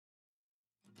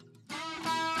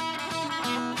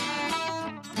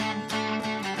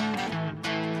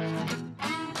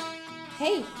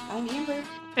Hey, I'm Amber,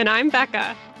 And I'm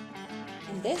Becca.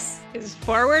 and this Is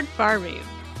Forward Farming.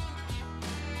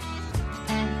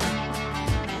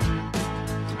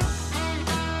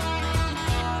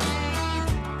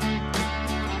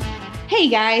 Hey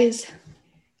guys,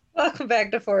 Welcome back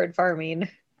to Forward Farming.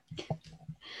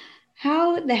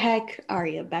 how the heck are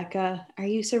you, Becca? Are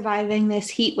you surviving this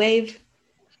heat wave?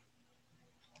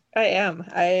 I am.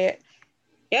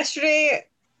 Yesterday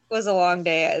was a long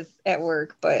day at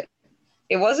work, but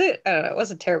it wasn't, I don't know, it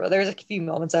wasn't terrible. There was a few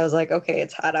moments I was like, okay,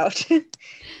 it's hot out.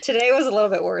 Today was a little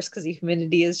bit worse because the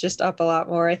humidity is just up a lot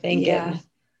more, I think. Yeah. And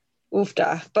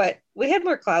oofda. But we had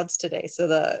more clouds today,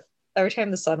 so every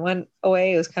time the sun went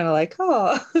away, it was kind of like,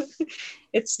 oh,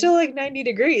 it's still like 90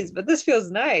 degrees, but this feels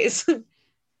nice.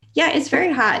 Yeah, it's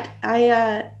very hot.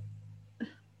 I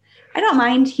don't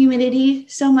mind humidity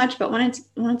so much, but when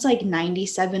it's like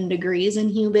 97 degrees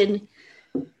and humid,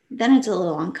 then it's a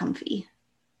little uncomfy.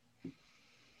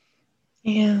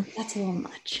 Yeah. That's a little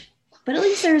much. But at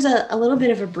least there's a little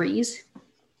bit of a breeze.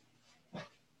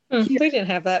 We didn't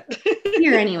have that.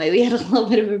 Here anyway, we had a little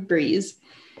bit of a breeze.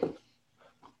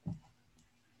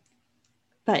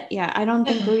 But yeah, I don't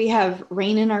think we have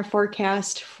rain in our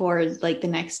forecast for like the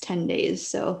next 10 days.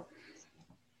 So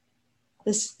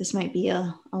this might be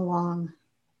a long,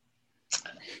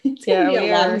 it's gonna be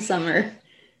a long summer.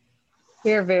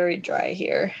 We are very dry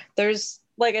here. There's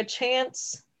like a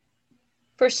chance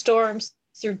for storms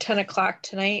through 10 o'clock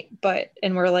tonight,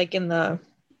 and we're like in the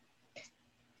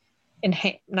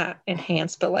not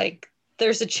enhanced, but like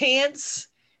there's a chance,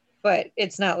 but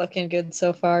it's not looking good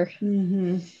so far.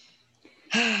 Mm-hmm.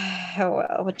 Oh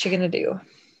well, what you gonna do?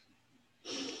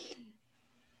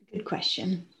 Good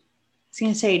question. I was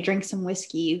gonna say drink some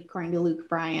whiskey according to Luke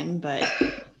Bryan, but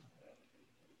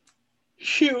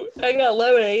shoot, I got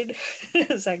lemonade.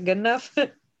 Is that good enough?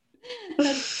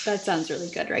 that sounds really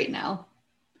good right now.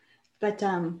 But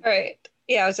all right.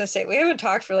 Yeah, I was gonna say we haven't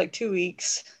talked for like 2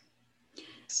 weeks.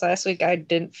 So last week I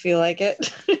didn't feel like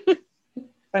it. If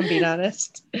I'm being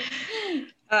honest.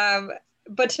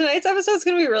 But tonight's episode is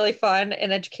going to be really fun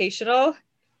and educational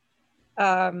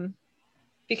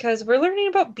because we're learning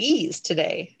about bees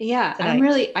today. Yeah,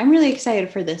 tonight. I'm really excited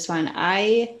for this one.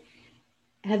 I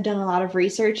have done a lot of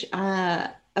research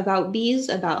about bees,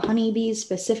 about honeybees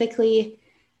specifically.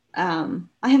 I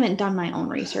haven't done my own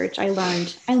research. I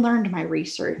learned my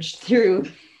research through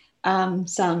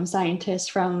some scientists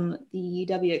from the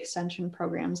UW Extension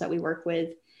programs that we work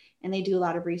with, and they do a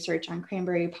lot of research on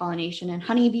cranberry pollination and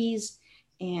honeybees.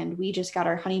 And we just got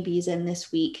our honeybees in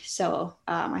this week. So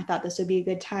I thought this would be a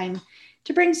good time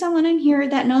to bring someone in here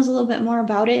that knows a little bit more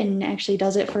about it and actually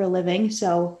does it for a living.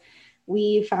 So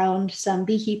we found some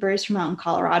beekeepers from out in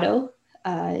Colorado.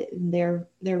 They're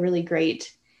really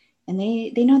great. And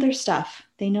they know their stuff.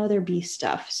 They know their bee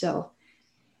stuff. So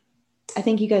I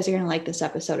think you guys are going to like this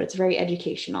episode. It's very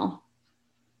educational.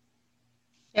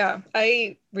 Yeah,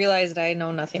 I realized I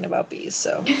know nothing about bees.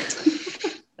 So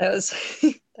that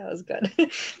was good.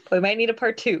 But we might need a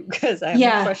part 2 because I have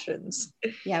more questions.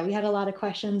 Yeah, we had a lot of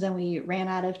questions and we ran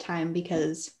out of time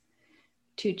because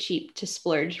too cheap to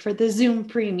splurge for the Zoom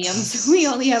premium. So we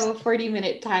only have a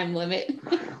 40-minute time limit,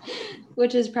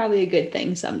 which is probably a good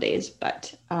thing some days.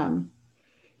 But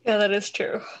yeah, that is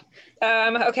true.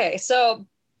 Okay, so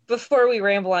before we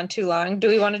ramble on too long, do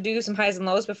we want to do some highs and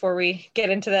lows before we get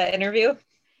into that interview?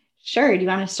 Sure. Do you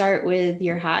want to start with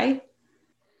your high?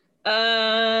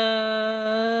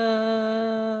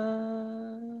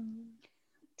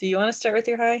 Do you want to start with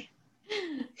your high?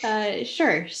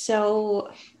 Sure.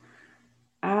 So,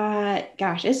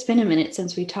 gosh, it's been a minute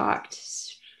since we talked.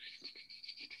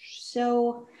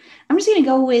 So I'm just going to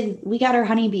go with, we got our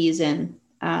honeybees in.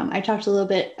 I talked a little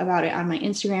bit about it on my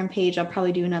Instagram page. I'll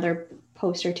probably do another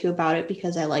post or two about it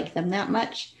because I like them that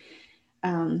much.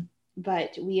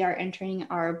 But we are entering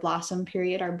our blossom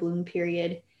period, our bloom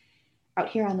period out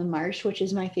here on the marsh, which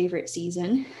is my favorite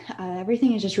season.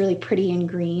 Everything is just really pretty and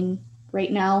green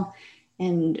right now.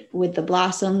 And with the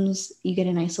blossoms, you get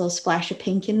a nice little splash of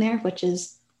pink in there,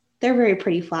 they're very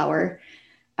pretty flower.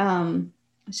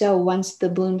 So once the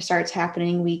bloom starts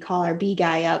happening, we call our bee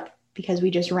guy up because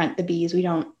we just rent the bees. We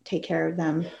don't take care of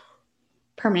them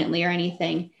permanently or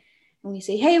anything. And we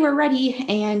say, hey, we're ready.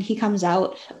 And he comes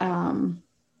out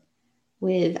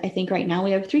with, I think right now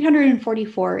we have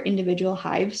 344 individual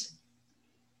hives.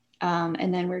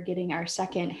 And then we're getting our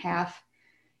second half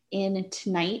in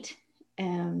tonight.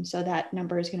 So that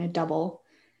number is going to double.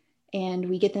 And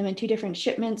we get them in 2 different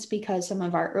shipments because some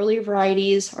of our earlier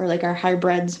varieties or like our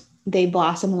hybrids, they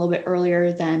blossom a little bit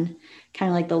earlier than kind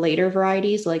of like the later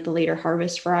varieties, like the later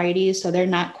harvest varieties. So they're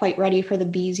not quite ready for the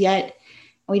bees yet.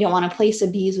 We don't want to place the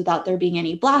bees without there being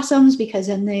any blossoms, because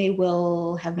then they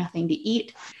will have nothing to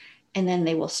eat and then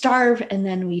they will starve. And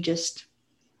then we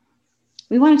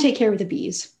want to take care of the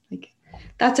bees. Like,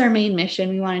 that's our main mission.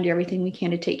 We want to do everything we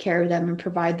can to take care of them and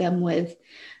provide them with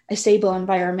a stable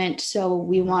environment. So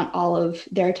we want all of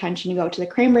their attention to go to the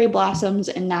cranberry blossoms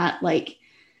and not like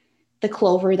the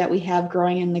clover that we have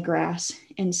growing in the grass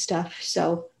and stuff.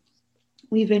 So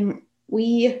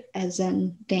we as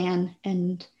in Dan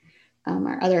and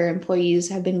our other employees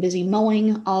have been busy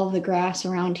mowing all of the grass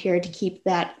around here to keep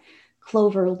that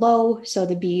clover low, so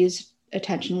the bees'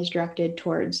 attention is directed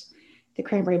towards the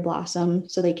cranberry blossom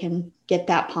so they can get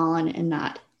that pollen and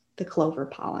not the clover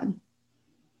pollen.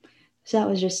 So that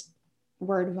was just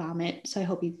word vomit. So I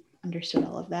hope you understood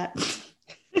all of that.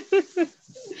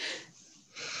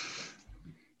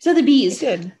 So the bees.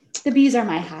 Good. The bees are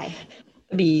my high.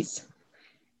 The bees.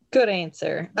 Good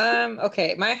answer.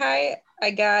 Okay, my high,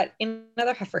 I got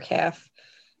another heifer calf.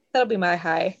 That'll be my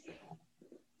high.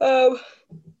 I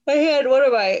had one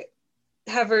of my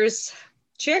heifers.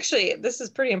 She actually, this is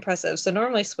pretty impressive. So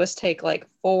normally Swiss take like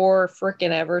 4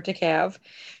 freaking ever to calve.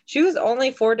 She was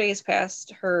only 4 days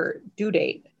past her due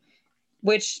date,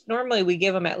 which normally we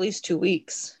give them at least 2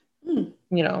 weeks. You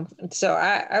know, so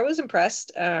I was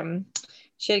impressed.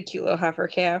 She had a cute little heifer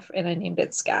calf, and I named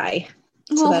it Sky.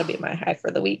 So that'll be my high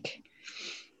for the week.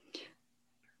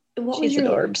 She's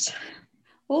adorbs.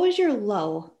 What was your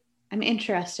low? I'm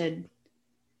interested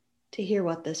to hear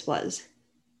what this was.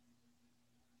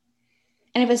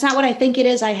 And if it's not what I think it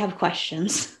is, I have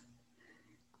questions.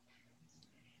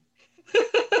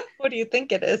 What do you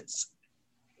think it is?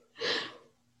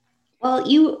 Well,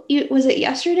 you was it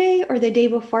yesterday or the day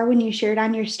before when you shared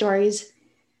on your stories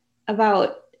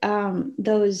about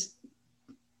those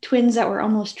twins that were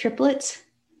almost triplets?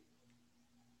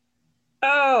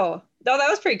 Oh, no, that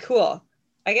was pretty cool.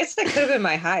 I guess that could have been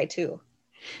my high too.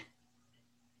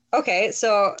 Okay,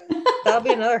 so that'll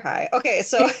be another high. Okay,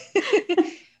 so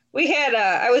we had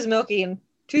I was milking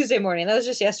Tuesday morning. That was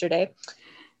just yesterday.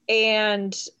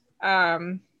 And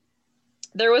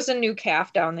there was a new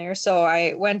calf down there. So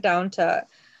I went down to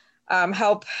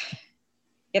help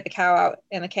get the cow out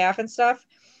and the calf and stuff.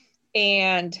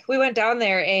 And we went down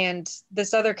there, and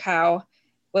this other cow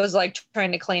was like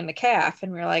trying to claim the calf.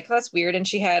 And we were like, oh, that's weird. And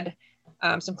she had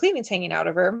some cleanings hanging out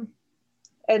of her.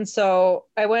 And so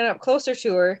I went up closer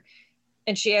to her,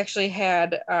 and she actually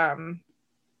had,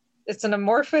 it's an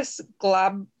amorphous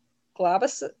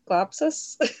globsus.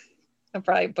 I'm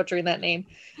probably butchering that name.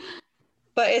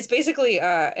 But it's basically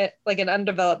like an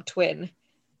undeveloped twin.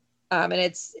 And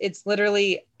it's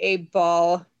literally a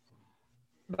ball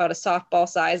about a softball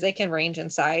size. They can range in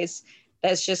size.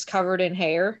 That's just covered in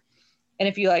hair. And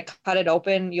if you like cut it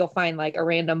open, you'll find like a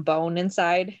random bone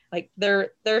inside. Like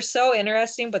they're so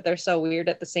interesting, but they're so weird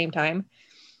at the same time.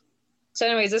 So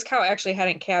anyways, this cow actually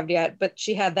hadn't calved yet, but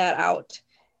she had that out.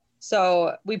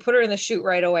 So we put her in the chute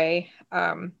right away.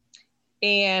 And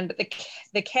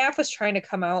the calf was trying to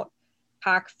come out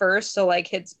hock first. So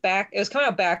like it was coming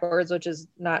out backwards, which is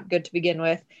not good to begin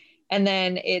with. And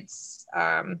then its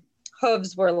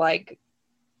hooves were like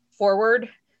forward,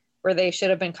 where they should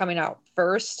have been coming out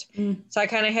first. So I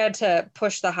kind of had to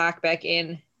push the hock back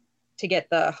in to get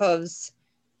the hooves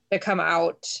to come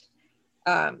out.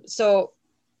 So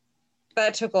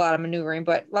that took a lot of maneuvering,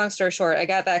 but long story short, I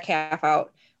got that calf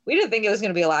out. We didn't think it was going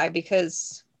to be alive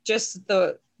because just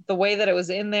the way that it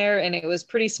was in there, and it was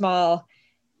pretty small,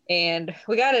 and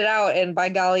we got it out, and by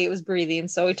golly, it was breathing.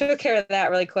 So we took care of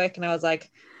that really quick. And I was like,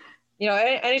 you know,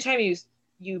 anytime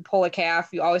you pull a calf,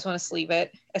 you always want to sleeve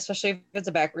it, especially if it's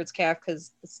a backwards calf,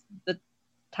 because the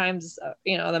times,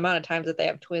 the amount of times that they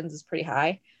have twins is pretty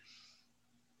high.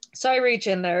 So I reach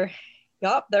in there.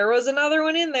 Yup, there was another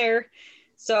one in there.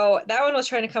 So that one was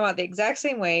trying to come out the exact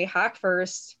same way, hock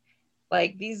first.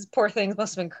 Like these poor things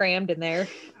must have been crammed in there.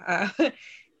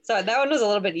 So that one was a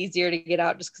little bit easier to get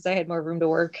out just because I had more room to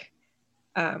work.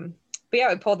 But yeah,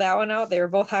 we pulled that one out. They were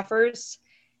both heifers.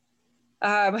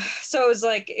 So it was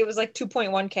like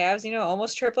 2.1 calves,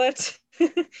 almost triplets.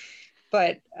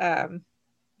 But yeah,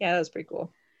 that was pretty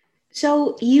cool.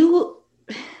 So you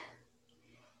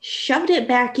shoved it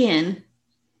back in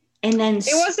and then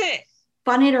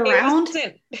spun it around?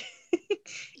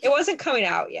 It wasn't coming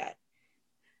out yet.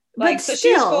 So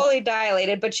she was fully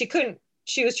dilated, but she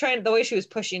was trying, the way she was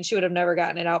pushing, she would have never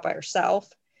gotten it out by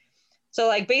herself. So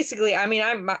like basically, I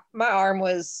mean, my arm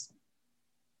was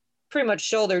pretty much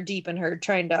shoulder deep in her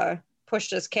trying to push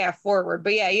this calf forward.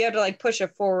 But yeah, you have to like push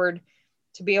it forward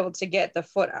to be able to get the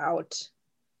foot out.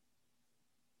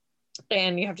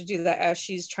 And you have to do that as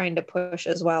she's trying to push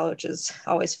as well, which is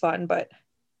always fun. But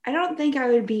I don't think I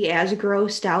would be as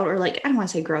grossed out, or like, I don't want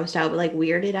to say grossed out, but like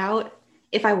weirded out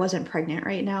if I wasn't pregnant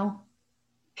right now.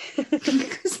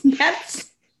 'Cause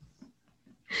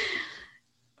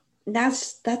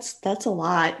that's a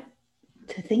lot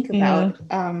to think Yeah.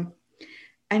 about.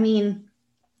 I mean,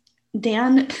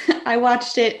 Dan, I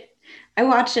watched it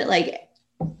like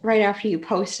right after you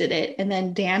posted it, and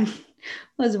then Dan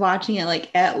was watching it like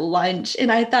at lunch,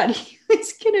 and I thought he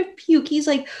was gonna puke. He's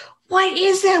like, "What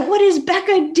is that? What is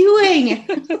Becca doing?"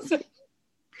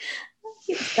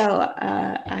 So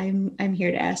I'm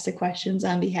here to ask the questions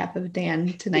on behalf of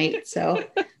Dan tonight. So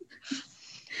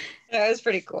Yeah, it was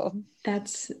pretty cool.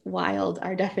 that's wild.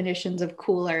 Our definitions of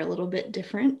cool are a little bit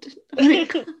different when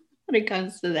it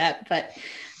comes to that, but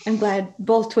I'm glad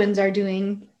both twins are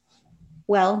doing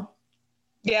well.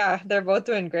 Yeah, they're both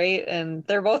doing great and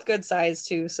they're both good size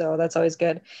too, so that's always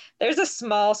good. There's a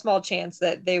small chance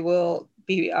that they will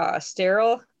be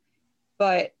sterile,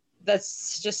 but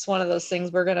that's just one of those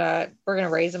things. We're gonna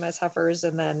raise them as heifers,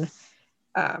 and then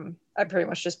I pretty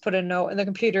much just put a note in the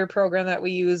computer program that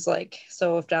we use, like,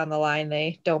 so if down the line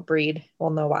they don't breed,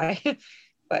 we'll know why.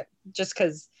 But just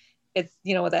because it's,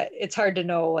 that it's hard to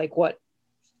know like what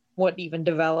even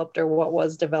developed or what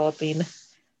was developing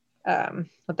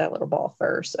with that little ball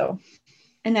fur. So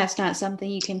And that's not something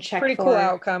you can check pretty for. cool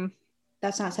outcome.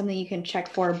 That's not something you can check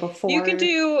for before. You can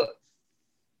do,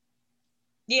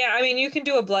 yeah, I mean, you can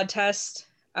do a blood test.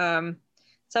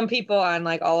 Some people on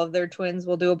like all of their twins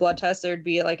will do a blood test. There'd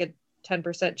be like a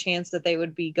 10% chance that they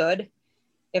would be good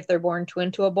if they're born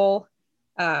twin to a bull.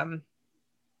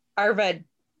 Our vet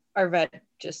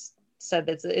just said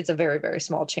that it's a very, very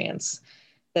small chance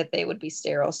that they would be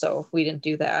sterile. So we didn't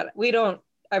do that. We don't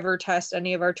ever test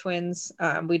any of our twins.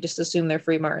 We just assume they're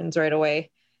free Martins right away.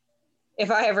 If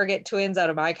I ever get twins out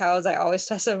of my cows, I always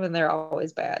test them and they're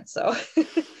always bad. So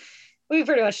we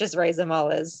pretty much just raise them all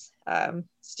as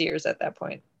steers at that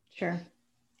point. Sure.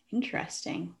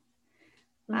 Interesting.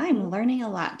 Mm-hmm. I'm learning a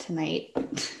lot tonight.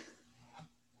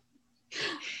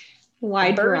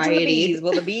 Wide birds variety. And the bees.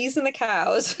 Well, the bees and the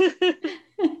cows.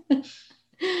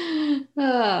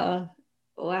 Oh,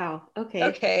 wow. Okay.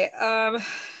 Okay.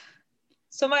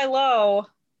 So my low.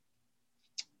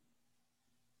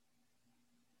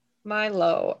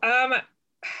 I've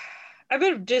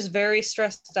been just very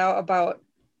stressed out about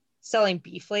selling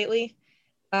beef lately,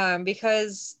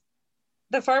 because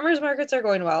the farmers markets are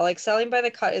going well. Like selling by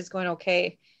the cut is going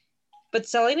okay, but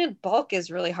selling in bulk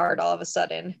is really hard all of a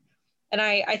sudden. And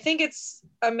I think it's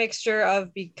a mixture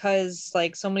of, because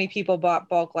like so many people bought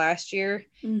bulk last year,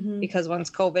 because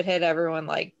once COVID hit, everyone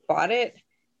like bought it.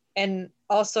 And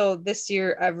also this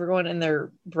year, everyone and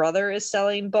their brother is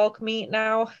selling bulk meat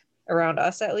now, around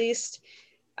us at least.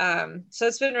 So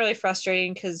it's been really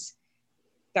frustrating because,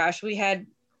 gosh, we've had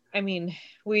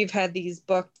these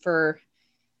booked for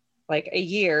like a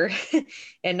year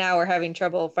and now we're having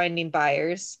trouble finding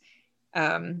buyers.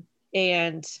 And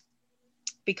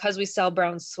because we sell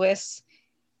brown Swiss,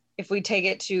 if we take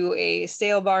it to a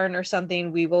sale barn or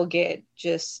something, we will get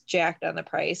just jacked on the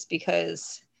price,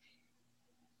 because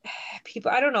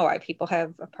I don't know why people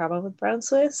have a problem with brown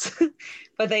Swiss,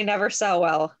 but they never sell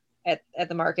well at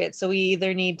the market. So we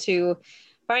either need to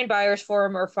find buyers for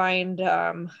them or find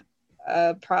a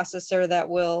processor that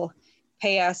will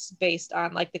pay us based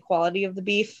on like the quality of the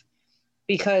beef,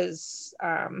 because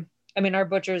our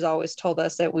butchers always told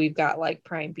us that we've got like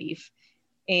prime beef,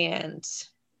 and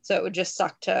so it would just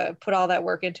suck to put all that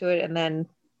work into it and then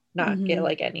not get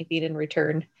like anything in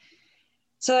return.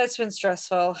 So that's been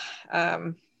stressful.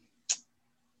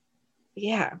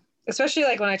 Yeah, especially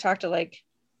like when I talk to like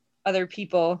other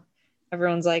people,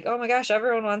 everyone's like, oh my gosh,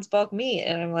 everyone wants bulk meat,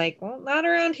 and I'm like, well, not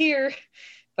around here.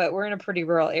 But we're in a pretty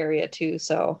rural area too,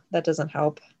 so that doesn't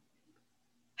help.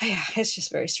 Yeah, it's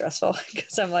just very stressful,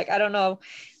 because I'm like, I don't know,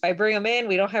 if I bring them in,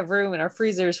 we don't have room in our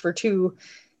freezers for 2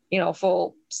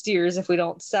 full steers if we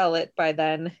don't sell it by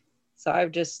then. So I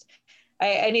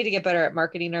need to get better at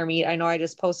marketing our meat. I know I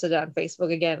just posted it on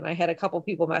Facebook again, and I had a couple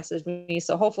people message me,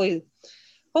 so hopefully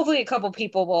a couple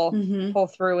people will pull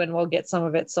through and we'll get some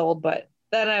of it sold. But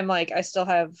then I'm like, I still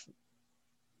have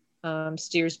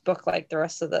steers booked like the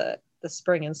rest of the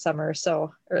spring and summer,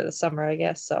 or the summer, I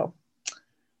guess. So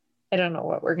I don't know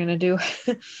what we're gonna do.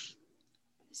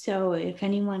 So if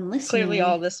anyone listening, clearly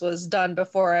all this was done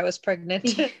before I was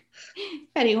pregnant. If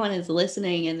anyone is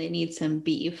listening and they need some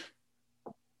beef,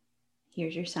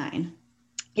 here's your sign.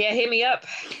 Yeah, hit me up.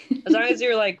 As long as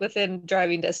you're like within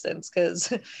driving distance,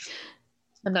 because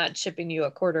I'm not shipping you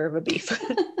a quarter of a beef.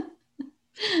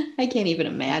 I can't even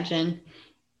imagine.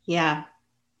 Yeah.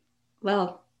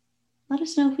 Well, let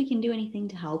us know if we can do anything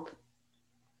to help.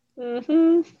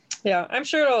 Yeah, I'm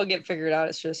sure it'll get figured out.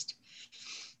 It's just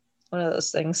one of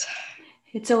those things.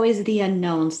 It's always the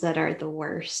unknowns that are the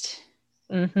worst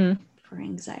Mm-hmm. for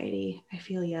anxiety. I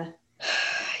feel ya.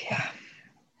 Yeah.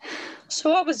 So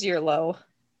what was your low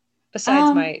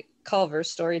besides my Culver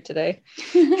story today?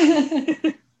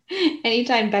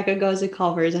 Anytime Becca goes to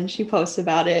Culver's and she posts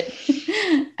about it,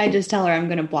 I just tell her I'm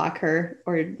going to block her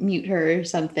or mute her or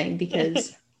something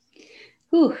because,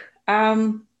 whew,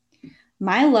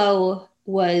 my low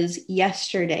was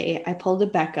yesterday. I pulled a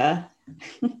Becca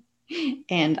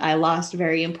and I lost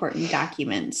very important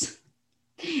documents,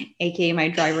 aka my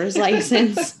driver's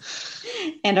license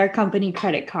and our company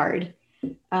credit card.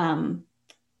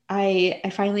 I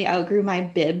finally outgrew my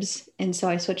bibs, and so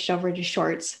I switched over to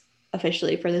shorts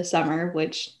officially for the summer,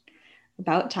 which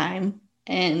about time.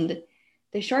 And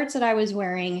the shorts that I was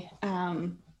wearing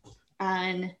on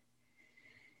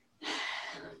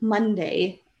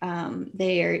Monday,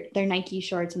 they're Nike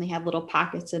shorts and they have little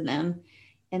pockets in them.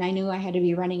 And I knew I had to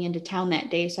be running into town that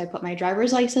day, so I put my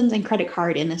driver's license and credit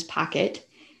card in this pocket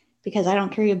because I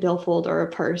don't carry a billfold or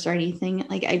a purse or anything.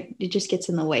 It just gets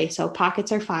in the way. So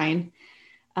pockets are fine.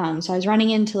 So I was running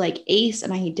into like Ace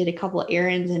and I did a couple of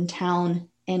errands in town,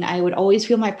 and I would always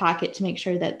feel my pocket to make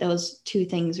sure that those two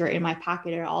things were in my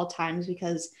pocket at all times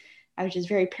because I was just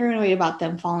very paranoid about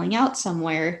them falling out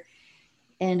somewhere.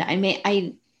 And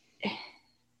I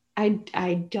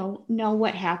don't know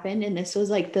what happened. And this was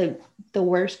like the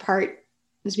worst part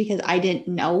was because I didn't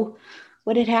know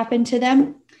what had happened to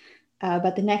them.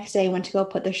 But the next day I went to go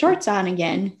put the shorts on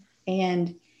again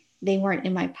and they weren't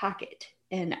in my pocket.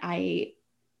 And I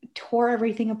tore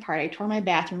everything apart. I tore my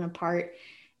bathroom apart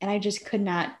and I just could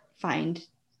not find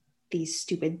these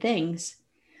stupid things.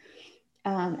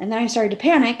 And then I started to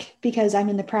panic because I'm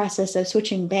in the process of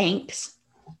switching banks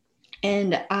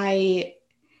and I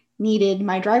needed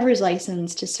my driver's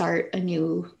license to start a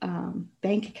new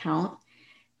bank account.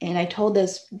 And I told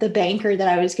the banker that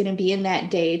I was going to be in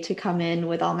that day to come in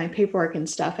with all my paperwork and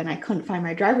stuff. And I couldn't find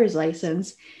my driver's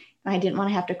license. And I didn't want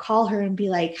to have to call her and be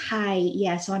like, hi,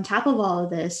 yeah, so on top of all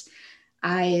of this,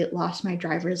 I lost my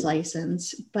driver's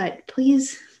license, but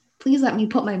please let me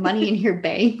put my money in your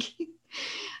bank.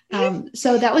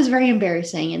 So that was very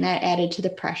embarrassing and that added to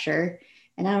the pressure.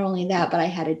 And not only that, but I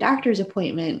had a doctor's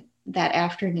appointment that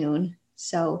afternoon.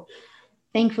 So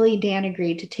thankfully, Dan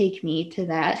agreed to take me to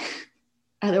that.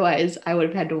 Otherwise, I would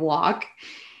have had to walk.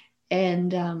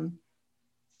 And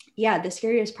the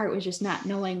scariest part was just not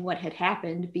knowing what had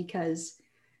happened because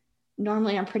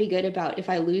normally I'm pretty good about if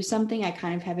I lose something, I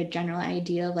kind of have a general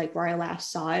idea of like where I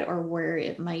last saw it or where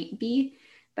it might be.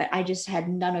 But I just had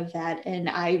none of that. And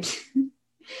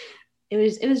it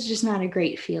was just not a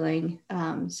great feeling.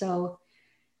 So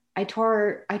I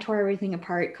tore everything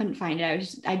apart, couldn't find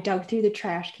it. I dug through the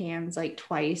trash cans like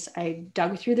twice. I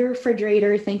dug through the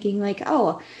refrigerator thinking like,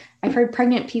 oh, I've heard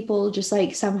pregnant people just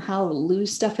like somehow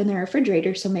lose stuff in their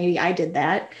refrigerator. So maybe I did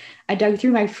that. I dug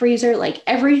through my freezer, like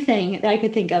everything that I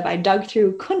could think of. I dug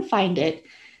through, couldn't find it.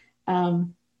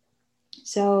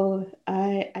 So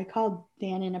I called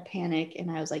Dan in a panic and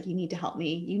I was like, you need to help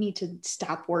me. You need to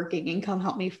stop working and come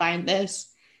help me find this.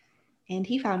 And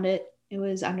he found it. It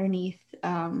was underneath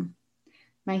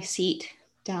my seat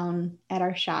down at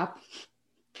our shop.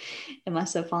 It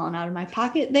must have fallen out of my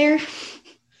pocket there.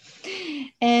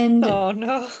 And oh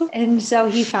no. And so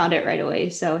he found it right away.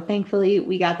 So thankfully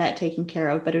we got that taken care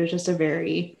of, but it was just a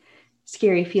very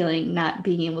scary feeling not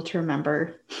being able to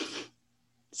remember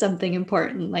something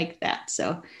important like that.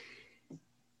 So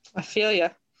I feel you.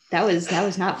 That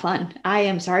was not fun. I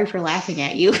am sorry for laughing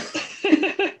at you.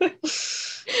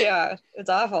 Yeah, it's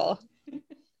awful.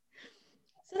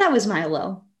 So that was my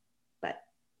low, but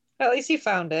at least you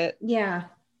found it. Yeah.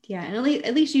 And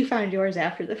at least you found yours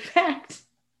after the fact.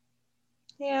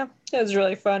 Yeah, it was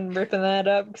really fun ripping that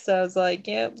up because I was like,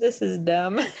 yep, this is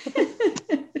dumb.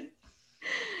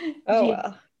 Oh,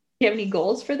 well. Do you have any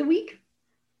goals for the week?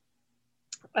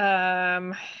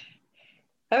 I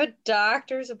have a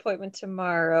doctor's appointment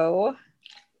tomorrow.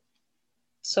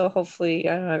 So hopefully,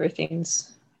 I don't know,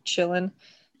 everything's chilling.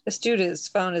 This dude has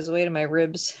found his way to my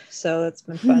ribs, so that's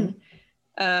been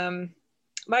fun.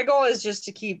 My goal is just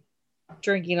to keep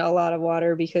drinking a lot of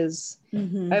water because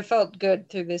I felt good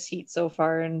through this heat so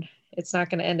far, and it's not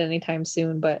going to end anytime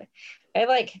soon. But I had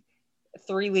like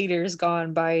 3 liters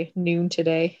gone by noon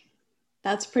today.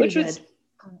 That's pretty good.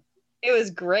 It was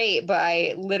great, but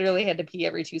I literally had to pee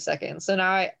every 2 seconds. So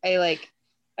now I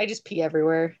just pee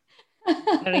everywhere.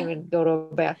 I don't even go to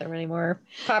a bathroom anymore.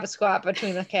 Pop a squat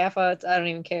between the calf outs. I don't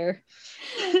even care.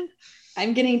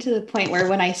 I'm getting to the point where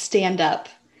when I stand up,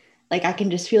 like I can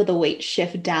just feel the weight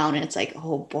shift down and it's like,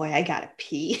 oh boy, I gotta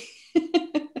pee.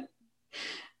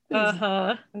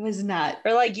 Uh-huh. It was not.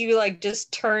 Or like you like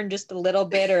just turn just a little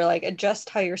bit or like adjust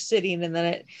how you're sitting and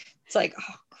then it's like,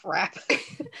 oh crap.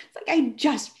 It's like I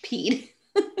just peed.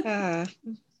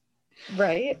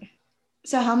 Right.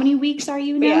 So how many weeks are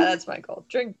you But now? yeah, that's my goal.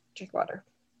 Drink water.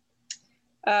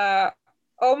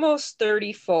 Almost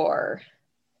 34.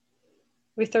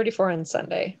 We're 34 on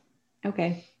Sunday.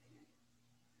 Okay.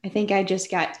 I think I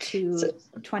just got to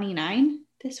 29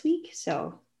 this week,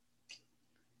 so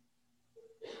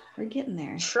we're getting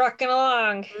there. Trucking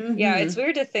along. Mm-hmm. Yeah, it's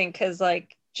weird to think because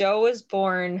like Joe was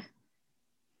born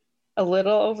a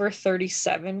little over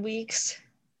 37 weeks.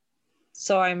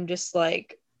 So I'm just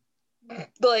like oh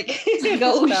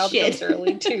child shit. comes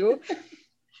early too.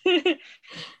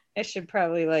 I should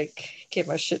probably like get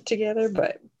my shit together,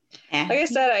 but like I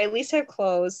said, I at least have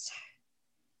clothes.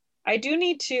 I do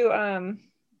need to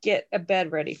get a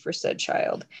bed ready for said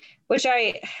child, which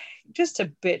just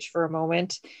to bitch for a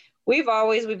moment. We've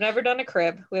never done a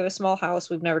crib. We have a small house.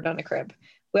 We've never done a crib.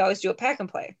 We always do a pack and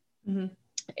play. Mm-hmm.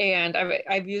 And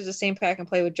I've used the same pack and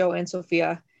play with Joe and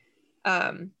Sophia.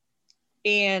 And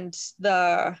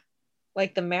the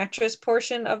mattress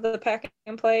portion of the pack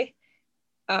and play,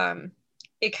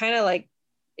 it kind of like,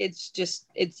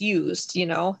 it's used, you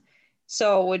know?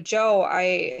 So with Joe,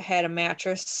 I had a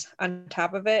mattress on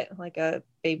top of it, like a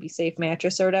baby safe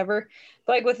mattress or whatever.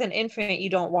 But like with an infant, you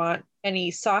don't want any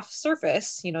soft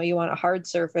surface, you know, you want a hard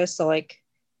surface. So like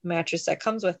mattress that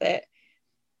comes with it,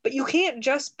 but you can't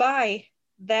just buy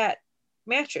that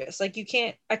mattress. Like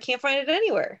I can't find it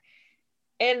anywhere.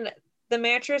 And the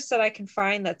mattress that I can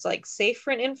find that's like safe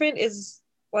for an infant is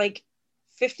like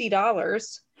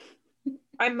 $50.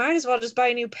 I might as well just buy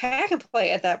a new pack and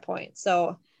play at that point.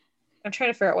 So I'm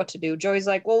trying to figure out what to do. Joey's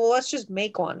like, well, let's just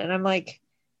make one. And I'm like,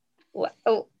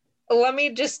 let me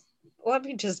just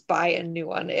buy a new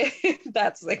one if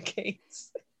that's the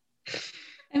case.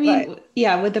 I mean,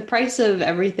 yeah, with the price of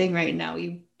everything right now,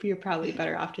 you're probably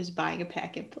better off just buying a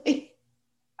pack and play.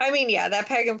 I mean, yeah, that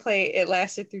pack and play, it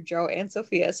lasted through Joe and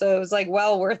Sophia. So it was like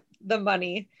well worth the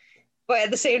money. But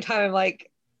at the same time, I'm like,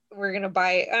 we're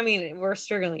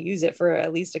still going to use it for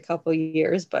at least a couple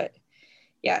years, but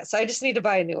yeah, so I just need to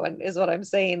buy a new one is what I'm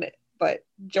saying. But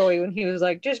Joey, when he was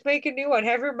like, just make a new one,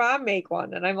 have your mom make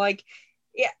one. And I'm like,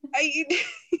 yeah,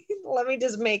 let me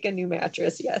just make a new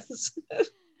mattress. Yes.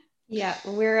 Yeah,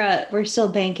 we're still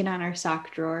banking on our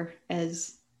sock drawer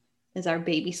as our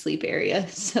baby sleep area.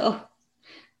 So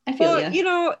I feel you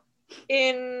know,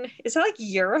 is that like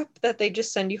Europe that they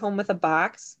just send you home with a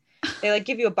box? They like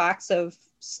give you a box of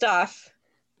stuff.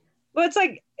 But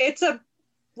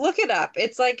look it up.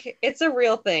 It's a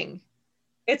real thing.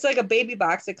 It's like a baby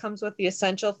box. It comes with the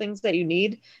essential things that you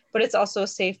need, but it's also a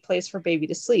safe place for baby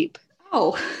to sleep.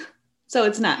 Oh, so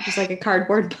it's not just like a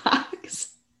cardboard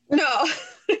box. No.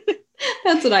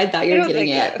 That's what I thought you were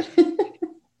getting at.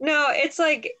 No, it's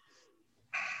like,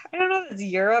 I don't know if it's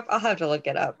Europe. I'll have to look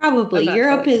it up. Probably.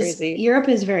 Europe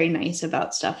is very nice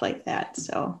about stuff like that.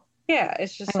 So yeah,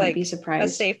 it's just I wouldn't be surprised. A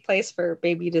safe place for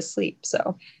baby to sleep.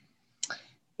 So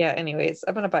yeah, anyways,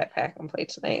 I'm going to buy a pack and play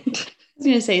tonight. I was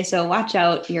going to say, so watch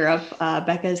out, Europe.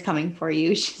 Becca is coming for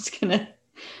you. She's going to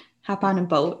hop on a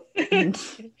boat and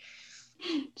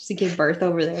just to give birth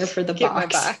over there for the Get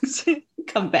box. My box.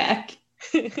 Come back.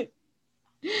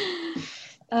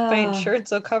 My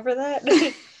insurance will cover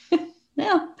that.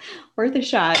 No, worth a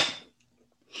shot.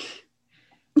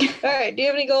 All right. Do you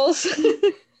have any goals?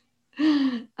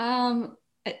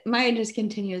 My just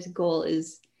continuous goal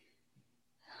is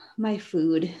my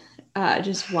food.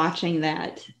 Just watching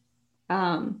that.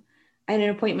 I had an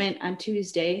appointment on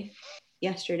Tuesday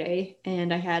yesterday,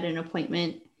 and I had an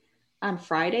appointment on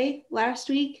Friday last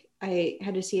week. I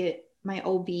had to see my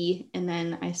OB, and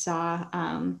then I saw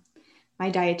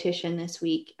my dietitian this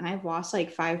week, and I've lost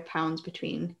like 5 pounds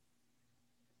between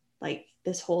like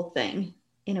this whole thing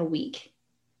in a week,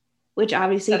 which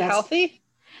obviously that's healthy.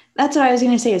 That's what I was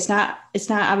going to say. It's not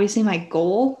obviously my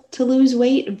goal to lose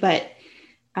weight, but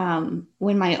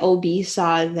when my OB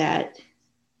saw that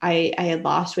I had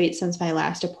lost weight since my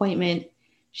last appointment,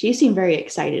 she seemed very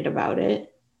excited about it.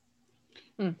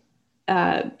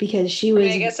 Because she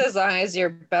was, I guess as long as your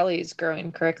belly is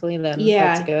growing correctly, then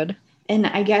yeah, that's good. And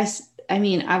I guess, I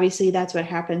mean, obviously that's what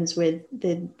happens with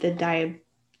the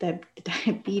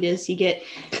diabetes. You get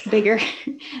bigger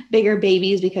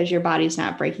babies because your body's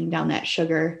not breaking down that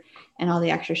sugar, and all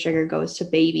the extra sugar goes to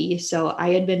baby. So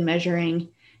I had been measuring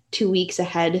 2 weeks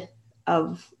ahead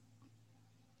of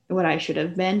what I should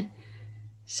have been.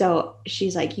 So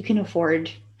she's like, you can afford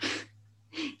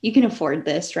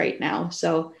this right now.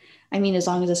 So, I mean, as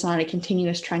long as it's not a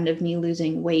continuous trend of me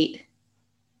losing weight,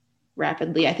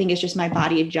 rapidly. I think it's just my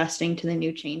body adjusting to the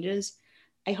new changes,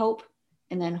 I hope.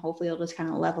 And then hopefully it'll just kind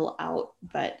of level out.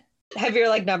 But have your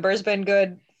like numbers been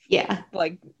good? Yeah.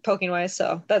 Like poking wise.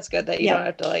 So that's good that you don't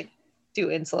have to like do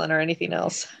insulin or anything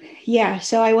else. Yeah.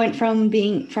 So I went from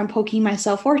poking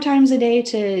myself 4 times a day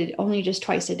to only just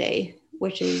twice a day,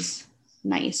 which is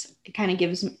nice. It kind of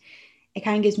gives me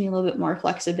a little bit more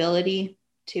flexibility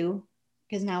too,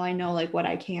 because now I know like what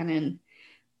I can and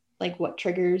like what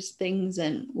triggers things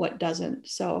and what doesn't.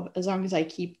 So as long as I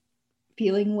keep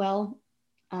feeling well,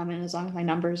 and as long as my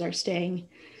numbers are staying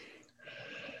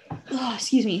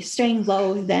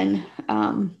low, then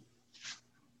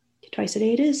twice a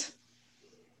day it is.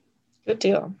 Good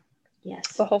deal.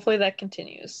 Yes. So hopefully that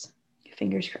continues.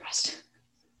 Fingers crossed.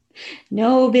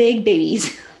 No big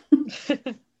babies.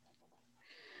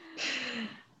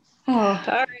 All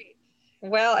right.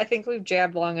 Well, I think we've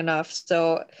jabbed long enough.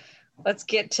 So let's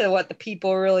get to what the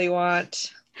people really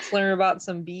want. Let's learn about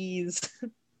some bees.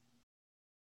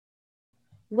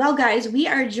 Well, guys, we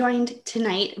are joined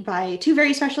tonight by 2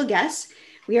 very special guests.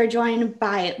 We are joined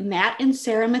by Matt and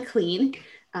Sarah McLean.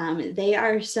 They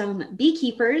are some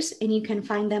beekeepers, and you can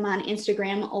find them on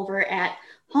Instagram over at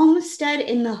Homestead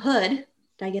in the Hood.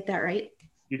 Did I get that right?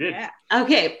 You did. Yeah.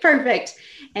 Okay, perfect.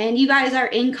 And you guys are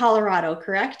in Colorado,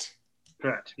 correct?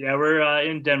 Correct. Yeah, we're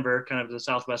in Denver, kind of the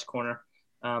southwest corner,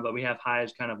 but we have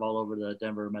hives kind of all over the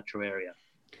Denver metro area.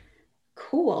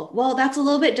 Cool. Well, that's a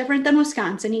little bit different than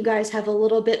Wisconsin. You guys have a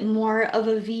little bit more of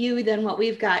a view than what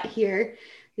we've got here.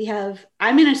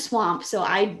 I'm in a swamp, so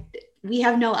we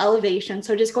have no elevation.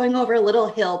 So just going over a little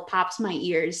hill pops my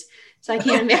ears. So I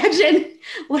can't imagine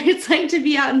what it's like to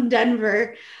be out in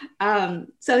Denver.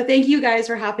 So thank you guys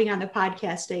for hopping on the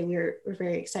podcast today. We're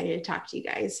very excited to talk to you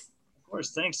guys. Of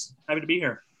course. Thanks. Happy to be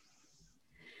here.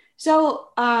 So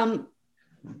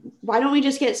why don't we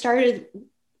just get started?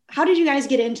 How did you guys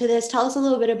get into this? Tell us a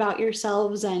little bit about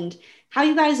yourselves and how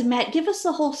you guys met. Give us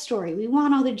the whole story. We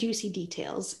want all the juicy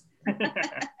details.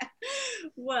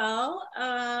 Well,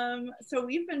 so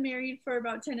we've been married for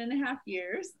about 10 and a half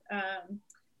years.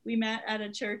 We met at a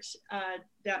church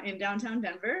in downtown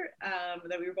Denver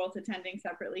that we were both attending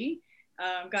separately.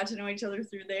 Got to know each other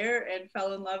through there and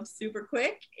fell in love super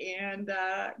quick and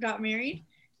got married.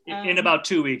 In about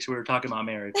 2 weeks, we were talking about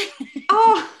marriage.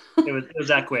 Oh, it was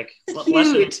that quick. Less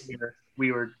than a year.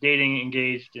 We were dating,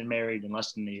 engaged, and married in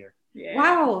less than a year. Yeah.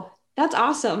 Wow, that's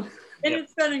awesome. And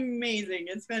It's been amazing.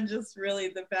 It's been just really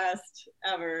the best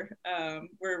ever.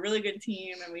 We're a really good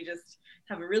team, and we just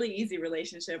have a really easy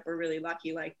relationship. We're really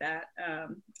lucky like that,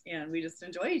 and we just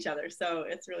enjoy each other. So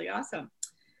it's really awesome.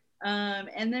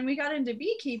 And then we got into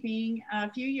beekeeping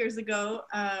a few years ago.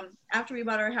 After we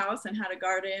bought our house and had a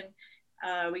garden,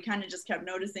 we kind of just kept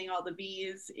noticing all the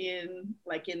bees in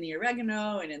the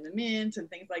oregano and in the mint and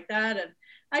things like that. And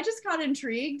I just got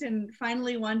intrigued. And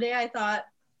finally one day I thought,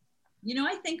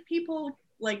 I think people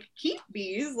keep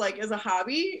bees as a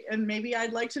hobby, and maybe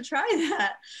I'd like to try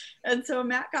that. And so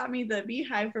Matt got me the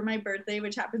beehive for my birthday,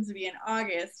 which happens to be in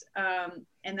August.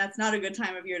 And that's not a good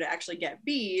time of year to actually get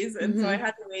bees. And so I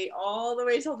had to wait all the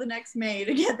way till the next May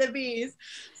to get the bees.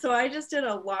 So I just did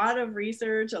a lot of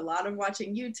research, a lot of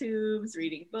watching YouTubes,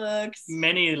 reading books.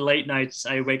 Many late nights,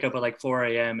 I wake up at 4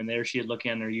 a.m. and there she is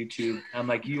looking on her YouTube. I'm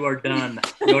like, you are done.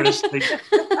 Go to sleep.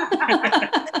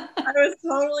 I was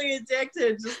totally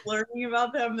addicted just learning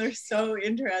about them. They're so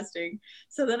interesting.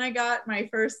 So then I got my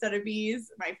first set of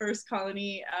bees, my first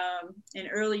colony in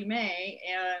early May.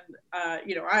 And,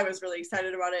 I was really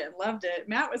excited about it and loved it.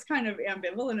 Matt was kind of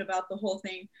ambivalent about the whole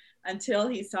thing until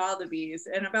he saw the bees.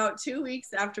 And about 2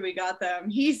 weeks after we got them,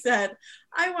 he said,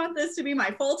 I want this to be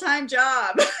my full-time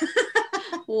job.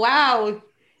 Wow.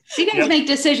 So you guys make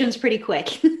decisions pretty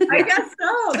quick. I guess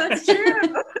so. That's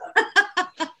true.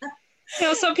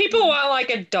 Some people want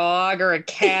a dog or a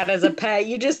cat as a pet.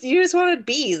 You just wanted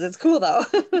bees. It's cool though.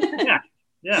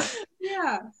 Yeah.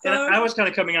 So I was kind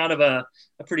of coming out of a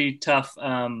pretty tough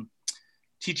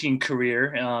teaching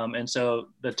career, and so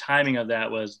the timing of that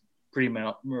was pretty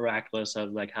miraculous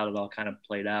of how it all kind of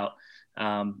played out,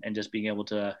 and just being able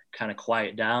to kind of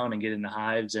quiet down and get in the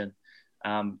hives and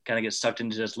kind of get sucked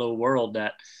into this little world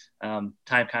that time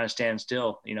kind of stands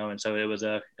still, and so it was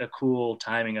a cool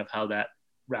timing of how that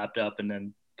wrapped up and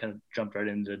then kind of jumped right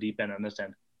into the deep end on this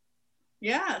end.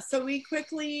 Yeah, so we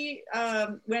quickly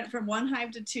went from 1 hive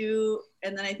to 2,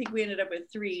 and then I think we ended up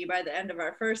with 3 by the end of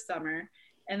our first summer.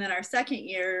 And then our second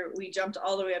year, we jumped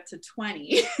all the way up to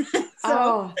 20.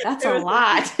 That's a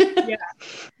lot. A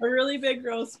really big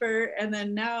growth spurt. And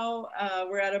then now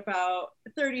we're at about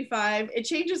 35. It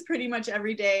changes pretty much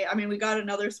every day. I mean, we got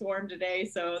another swarm today,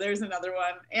 so there's another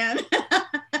one. And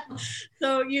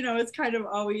So, it's kind of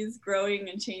always growing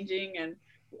and changing. And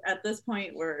at this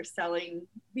point, we're selling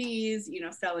bees,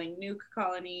 selling nuke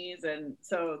colonies. And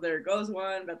so there goes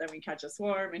one, but then we catch a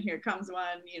swarm and here comes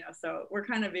one, so we're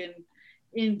kind of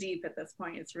in deep at this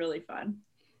point. It's really fun.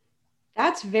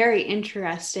 That's very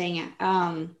interesting.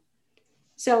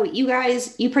 So you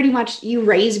guys, you pretty much, you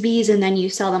raise bees and then you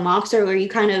sell them off. So are you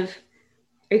kind of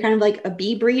like a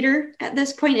bee breeder at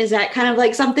this point? Is that kind of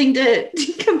like something to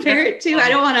compare it to? I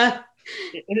don't want to.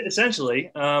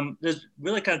 Essentially, there's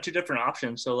really kind of two different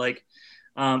options. So like,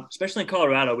 especially in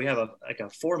Colorado, we have a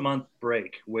 4-month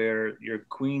break where your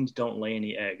queens don't lay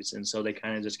any eggs. And so they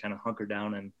kind of hunker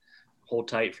down and hold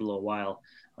tight for a little while.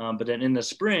 But then in the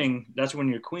spring, that's when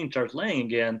your queen starts laying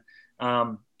again.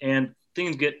 And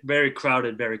things get very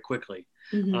crowded very quickly.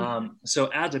 Mm-hmm. So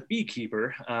as a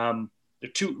beekeeper, there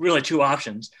are two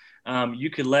options. You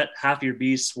could let half your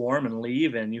bees swarm and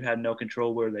leave and you have no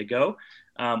control where they go.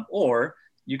 Or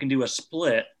you can do a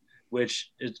split,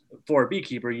 which is for a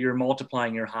beekeeper, you're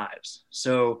multiplying your hives.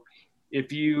 So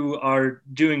if you are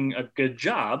doing a good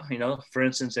job, for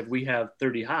instance, if we have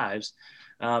 30 hives,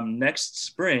 next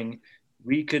spring,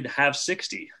 we could have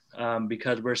 60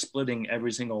 because we're splitting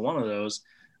every single one of those.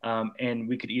 And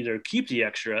we could either keep the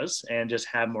extras and just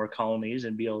have more colonies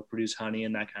and be able to produce honey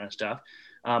and that kind of stuff.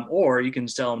 Or you can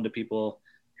sell them to people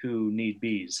who need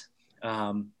bees.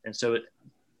 And so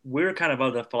we're kind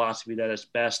of the philosophy that it's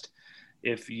best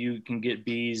if you can get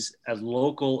bees as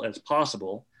local as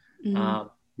possible. Mm-hmm.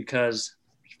 Because,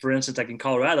 for instance, like in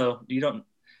Colorado,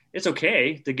 it's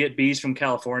okay to get bees from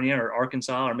California or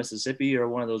Arkansas or Mississippi or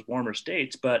one of those warmer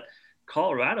states, but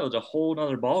Colorado is a whole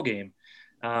nother ballgame.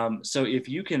 So if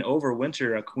you can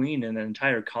overwinter a queen in an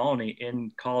entire colony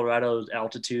in Colorado's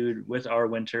altitude with our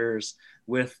winters,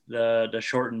 with the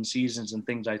shortened seasons and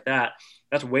things like that,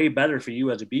 that's way better for you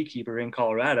as a beekeeper in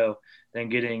Colorado than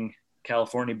getting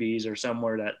California bees or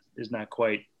somewhere that is not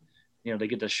quite, they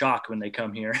get the shock when they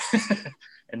come here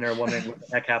and they're wondering what the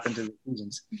heck happened to the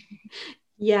seasons.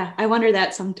 Yeah, I wonder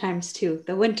that sometimes too.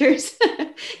 The winters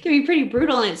can be pretty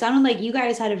brutal. And it sounded like you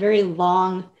guys had a very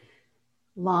long,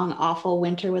 awful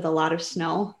winter with a lot of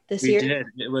snow this year. We did.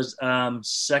 It was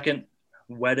second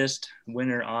wettest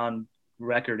winter on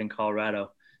record in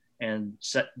Colorado and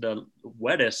set the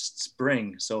wettest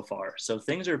spring so far. So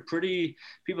things are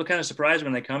people are kind of surprised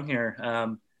when they come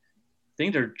here.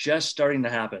 Things are just starting to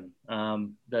happen.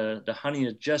 The honey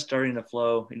is just starting to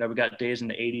flow. We got days in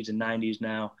the 80s and 90s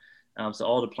now. So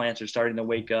all the plants are starting to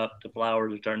wake up. The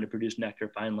flowers are starting to produce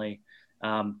nectar finally.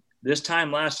 This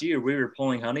time last year, we were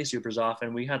pulling honey supers off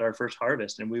and we had our first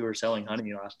harvest and we were selling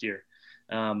honey last year.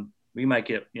 We might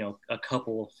get, a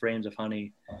couple frames of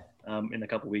honey in a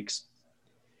couple weeks.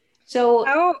 So,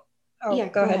 yeah,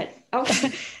 go ahead.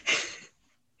 Okay.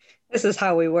 This is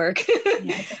how we work.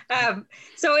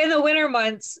 So in the winter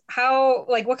months,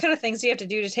 what kind of things do you have to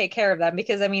do to take care of them?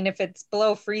 Because if it's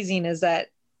below freezing, is that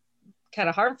kind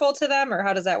of harmful to them or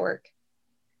how does that work?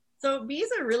 So bees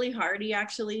are really hardy,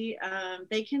 actually.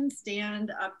 They can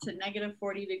stand up to negative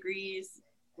 40 degrees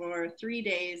for 3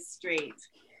 days straight.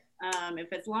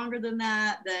 If it's longer than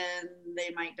that, then they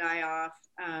might die off.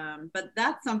 But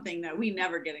that's something that we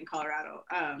never get in Colorado,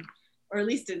 or at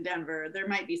least in Denver. There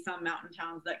might be some mountain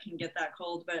towns that can get that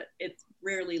cold, but it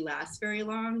rarely lasts very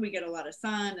long. We get a lot of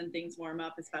sun and things warm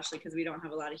up, especially because we don't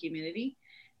have a lot of humidity.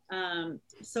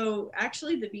 So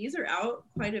actually the bees are out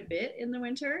quite a bit in the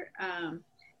winter.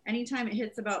 Anytime it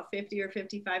hits about 50 or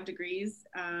 55 degrees,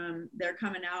 they're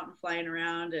coming out and flying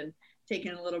around and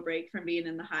taking a little break from being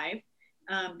in the hive.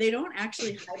 They don't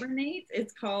actually hibernate.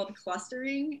 It's called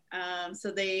clustering.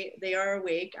 So they are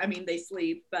awake. They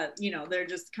sleep, but they're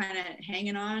just kind of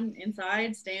hanging on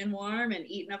inside, staying warm and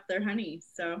eating up their honey.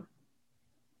 So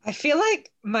I feel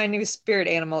like my new spirit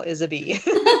animal is a bee.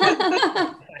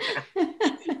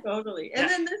 Totally. And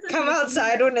then come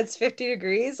outside when it's 50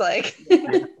 degrees.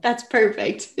 That's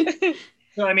perfect.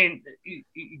 So, you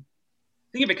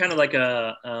think of it kind of like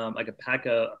a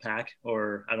pack,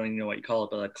 or I don't even know what you call it,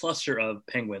 but a cluster of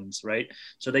penguins, right?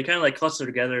 So they kind of cluster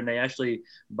together and they actually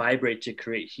vibrate to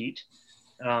create heat.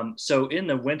 So in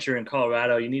the winter in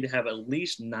Colorado, you need to have at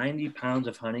least 90 pounds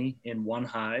of honey in one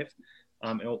hive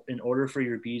in order for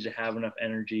your bees to have enough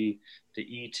energy to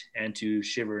eat and to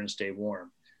shiver and stay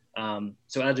warm.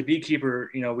 So as a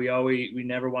beekeeper, we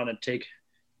never want to take,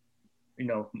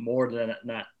 more than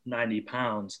that 90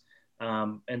 pounds.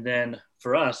 And then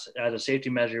for us as a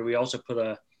safety measure, we also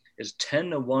put is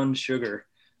 10-to-1 sugar,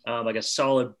 like a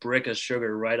solid brick of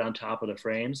sugar right on top of the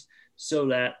frames, so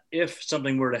that if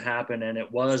something were to happen and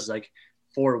it was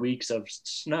 4 weeks of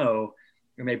snow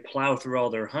and they plow through all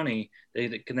their honey, they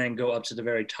can then go up to the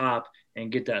very top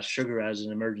and get that sugar as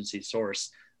an emergency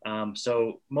source.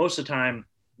 So most of the time,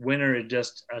 winter is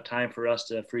just a time for us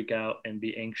to freak out and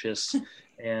be anxious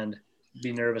and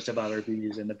be nervous about our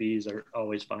bees, and the bees are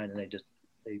always fine, and they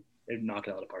knock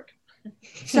it out of the park.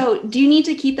 So do you need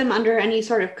to keep them under any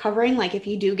sort of covering? Like if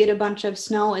you do get a bunch of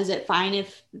snow, is it fine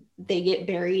if they get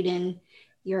buried in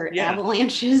your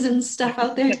avalanches and stuff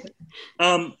out there?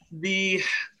 The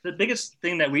biggest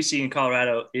thing that we see in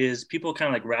Colorado is people kind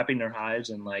of like wrapping their hives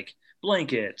in like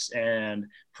blankets and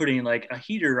putting like a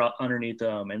heater underneath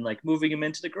them and like moving them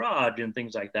into the garage and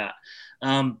things like that.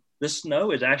 The snow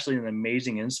is actually an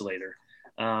amazing insulator.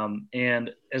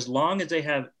 And as long as they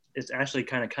have, it's actually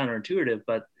kind of counterintuitive,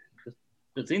 but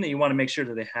the thing that you want to make sure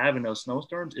that they have in those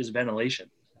snowstorms is ventilation.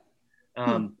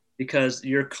 Because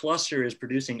your cluster is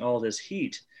producing all this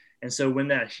heat. And so when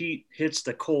that heat hits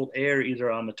the cold air,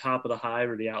 either on the top of the hive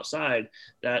or the outside,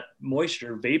 that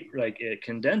moisture vapor, like it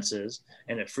condenses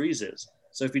and it freezes.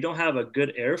 So if you don't have a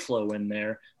good airflow in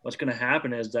there, what's going to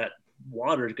happen is that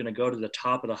water is going to go to the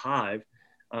top of the hive,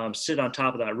 sit on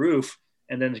top of that roof,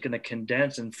 and then it's going to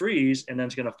condense and freeze, and then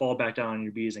it's going to fall back down on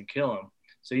your bees and kill them.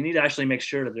 So you need to actually make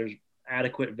sure that there's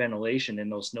adequate ventilation in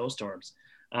those snowstorms.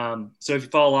 So if you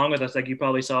follow along with us, like you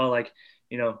probably saw, like,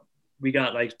 you know, we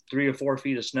got like 3 or 4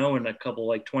 feet of snow in a couple,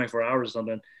 like 24 hours or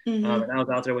something. And I was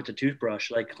out there with the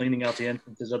toothbrush, like cleaning out the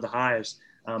entrances of the hives,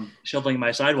 shoveling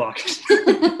my sidewalk.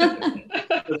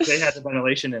 They had the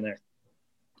ventilation in there.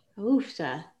 Oof.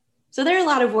 So they're a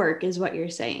lot of work is what you're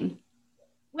saying.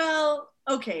 Well,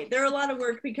 okay, they're a lot of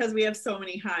work because we have so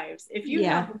many hives. If you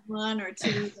have 1 or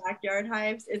 2 backyard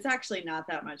hives, it's actually not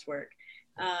that much work.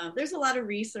 There's a lot of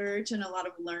research and a lot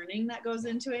of learning that goes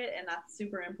into it, and that's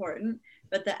super important.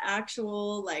 But the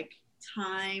actual like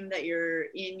time that you're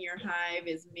in your hive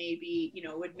is maybe, you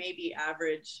know, would maybe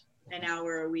average an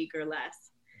hour a week or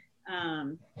less.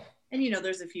 And, you know,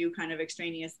 there's a few kind of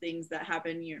extraneous things that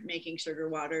happen. You're making sugar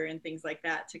water and things like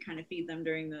that to kind of feed them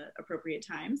during the appropriate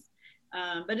times.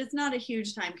 But it's not a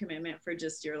huge time commitment for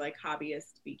just your like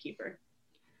hobbyist beekeeper.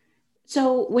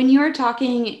 So when you're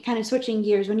talking, kind of switching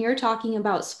gears, when you're talking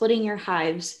about splitting your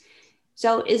hives,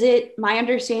 so is it my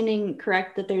understanding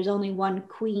correct that there's only 1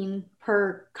 queen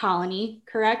per colony,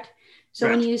 correct? So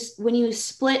correct. when you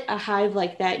split a hive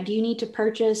like that, do you need to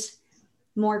purchase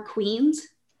more queens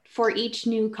for each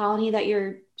new colony that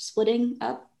you're splitting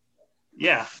up?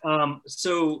 Yeah.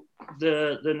 So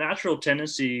the natural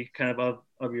tendency kind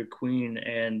of your queen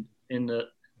and in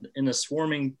the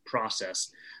swarming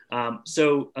process.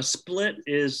 So a split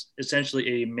is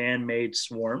essentially a man-made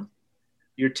swarm.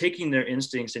 You're taking their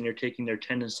instincts and you're taking their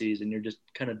tendencies and you're just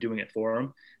kind of doing it for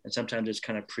them. And sometimes it's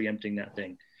kind of preempting that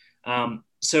thing.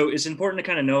 So it's important to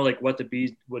kind of know like what the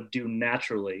bees would do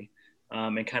naturally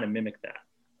and kind of mimic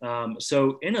that.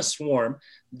 So in a swarm,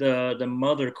 the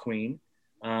mother queen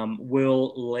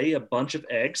will lay a bunch of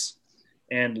eggs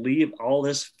and leave all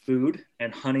this food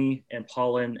and honey and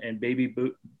pollen and baby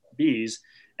bees.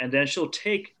 And then she'll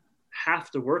take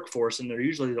half the workforce, and they're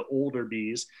usually the older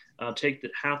bees, take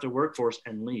half the workforce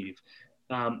and leave,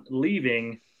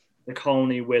 leaving the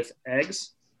colony with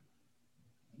eggs,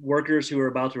 workers who are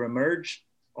about to emerge,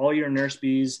 all your nurse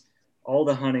bees, all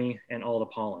the honey, and all the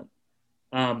pollen.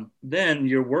 Then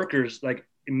your workers, like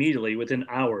immediately within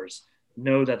hours,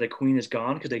 know that the queen is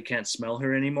gone because they can't smell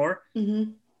her anymore.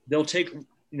 They'll take,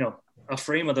 you know, a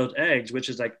frame of those eggs, which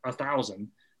is like 1,000.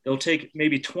 They'll take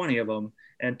maybe 20 of them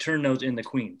and turn those into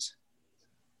queens.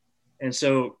 And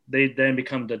so they then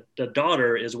become the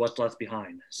daughter is what's left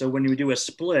behind. So when we do a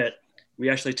split, we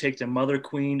actually take the mother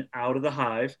queen out of the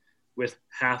hive with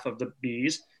half of the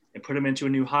bees and put them into a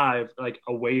new hive, like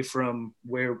away from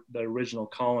where the original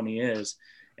colony is.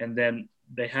 And then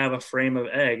they have a frame of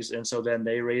eggs. And so then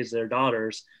they raise their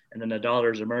daughters, and then the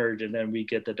daughters emerge, and then we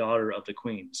get the daughter of the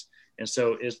queens. And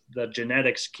so the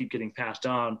genetics keep getting passed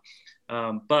on.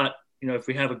 But, you know, if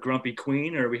we have a grumpy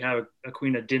queen or we have a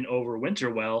queen that didn't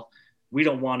overwinter well, we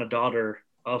don't want a daughter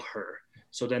of her.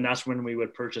 So then that's when we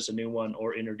would purchase a new one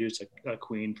or introduce a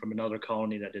queen from another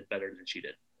colony that did better than she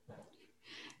did.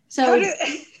 So,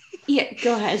 yeah,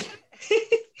 go ahead.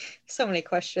 So many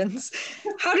questions.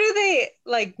 How do they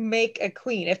like make a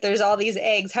queen? If there's all these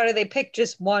eggs, how do they pick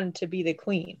just one to be the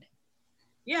queen?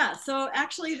 Yeah, so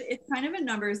actually it's kind of a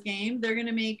numbers game. They're going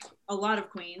to make a lot of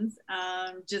queens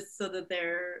just so that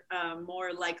they're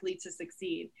more likely to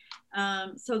succeed.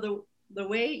 So the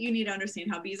way you need to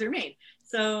understand how bees are made.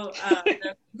 So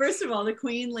first of all, the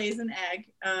queen lays an egg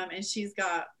and she's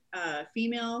got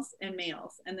females and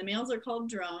males, and the males are called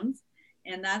drones,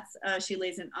 and that's she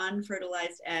lays an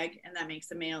unfertilized egg, and that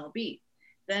makes a male bee.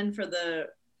 Then for the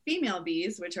female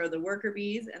bees, which are the worker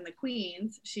bees and the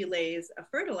queens, she lays a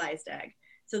fertilized egg.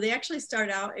 So they actually start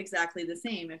out exactly the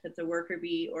same if it's a worker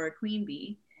bee or a queen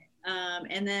bee.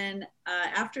 And then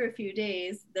after a few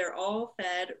days, they're all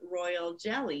fed royal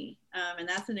jelly. And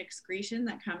that's an excretion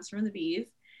that comes from the bees.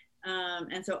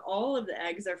 And so all of the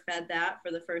eggs are fed that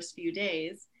for the first few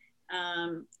days.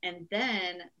 And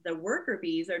then the worker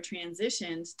bees are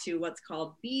transitioned to what's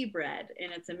called bee bread.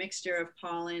 And it's a mixture of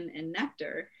pollen and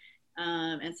nectar.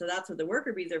 And so that's what the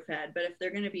worker bees are fed. But if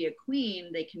they're going to be a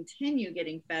queen, they continue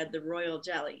getting fed the royal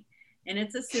jelly. And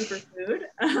it's a superfood.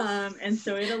 And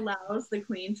so it allows the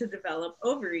queen to develop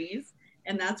ovaries.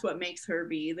 And that's what makes her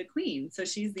be the queen. So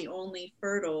she's the only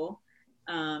fertile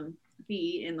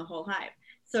bee in the whole hive.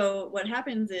 So what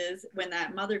happens is when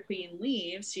that mother queen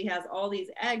leaves, she has all these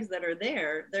eggs that are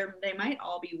there. They might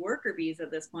all be worker bees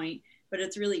at this point, but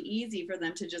it's really easy for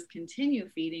them to just continue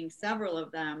feeding several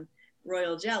of them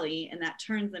royal jelly, and that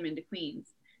turns them into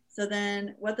queens. So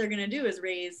then what they're going to do is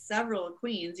raise several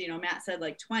queens. You know, Matt said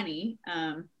like 20.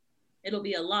 It'll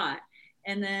be a lot.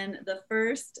 And then the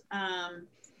first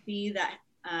bee that,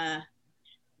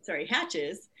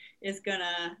 hatches is going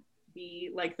to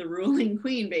be like the ruling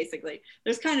queen, basically.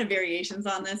 There's kind of variations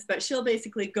on this, but she'll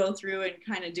basically go through and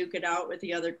kind of duke it out with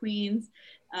the other queens.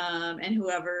 And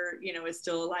whoever, you know, is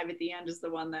still alive at the end is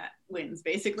the one that wins,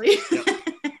 basically. Yep.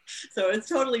 So it's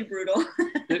totally brutal.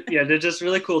 Yeah, there's this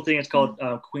really cool thing. It's called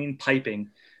queen piping.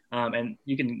 And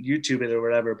you can YouTube it or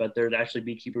whatever, but there's actually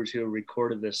beekeepers who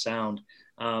recorded this sound.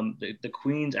 The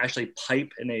queens actually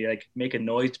pipe and they like make a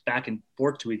noise back and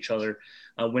forth to each other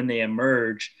when they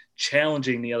emerge,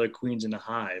 challenging the other queens in the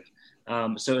hive.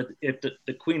 So if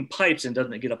the queen pipes and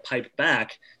doesn't get a pipe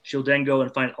back, she'll then go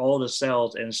and find all the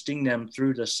cells and sting them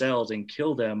through the cells and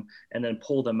kill them and then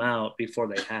pull them out before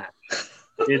they hatch.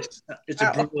 It's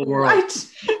a brutal world. What?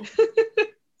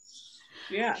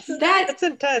 Yeah. So that's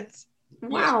intense.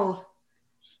 Wow.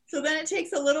 So then it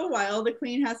takes a little while. The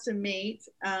queen has to mate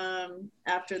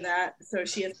after that. So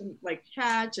she has to like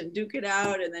hatch and duke it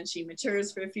out, and then she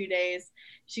matures for a few days.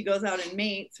 She goes out and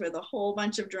mates with a whole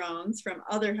bunch of drones from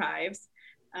other hives.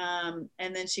 And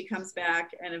then she comes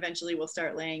back and eventually will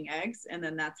start laying eggs. And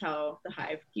then that's how the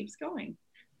hive keeps going.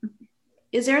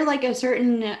 Is there like a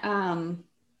certain,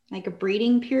 like a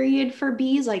breeding period for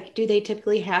bees? Like, do they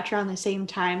typically hatch around the same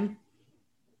time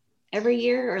every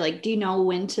year, or like do you know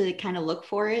when to kind of look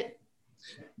for it?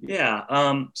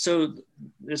 Yeah, so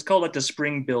it's called like the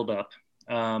spring buildup.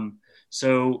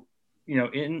 So you know,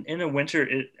 in the winter,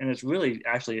 and it's really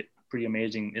actually pretty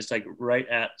amazing. It's like right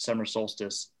at summer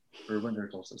solstice or winter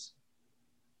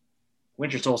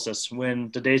solstice,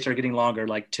 when the days start getting longer,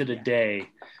 like to the day,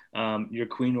 your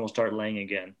queen will start laying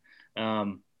again.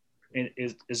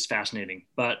 It is fascinating,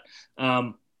 but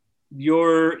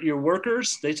your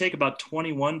workers, they take about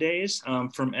 21 days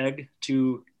from egg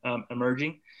to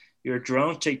emerging. Your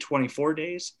drones take 24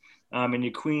 days, and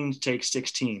your queens take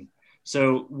 16.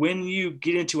 So when you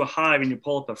get into a hive and you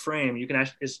pull up a frame, you can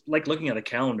actually, it's like looking at a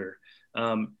calendar,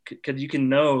 because you can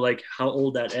know like how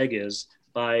old that egg is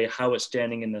by how it's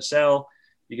standing in the cell.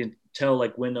 You can tell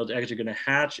like when those eggs are going to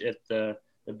hatch. If the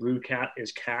brood cat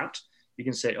is capped, you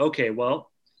can say, okay,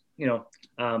 well, you know,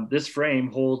 this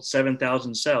frame holds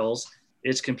 7,000 cells.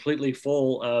 It's completely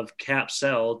full of capped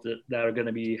cells that are going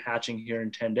to be hatching here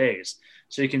in 10 days.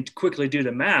 So you can quickly do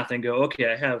the math and go,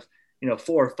 okay, I have, you know,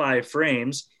 4 or 5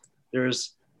 frames.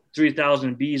 There's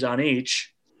 3,000 bees on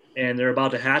each, and they're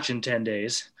about to hatch in 10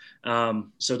 days.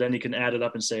 So then you can add it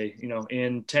up and say, you know,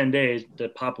 in 10 days, the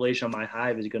population of my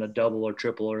hive is going to double or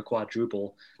triple or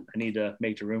quadruple. I need to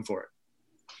make the room for it.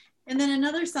 And then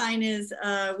another sign is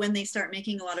when they start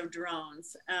making a lot of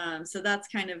drones. So that's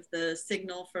kind of the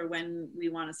signal for when we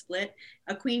want to split.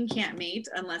 A queen can't mate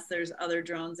unless there's other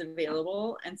drones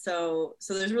available. And so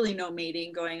there's really no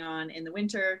mating going on in the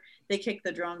winter. They kick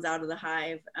the drones out of the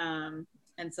hive.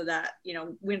 And so that, you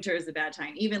know, winter is a bad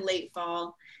time. Even late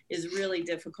fall is really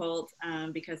difficult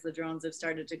because the drones have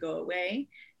started to go away.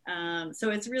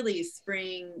 So it's really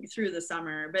spring through the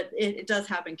summer, but it does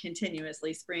happen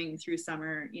continuously, spring through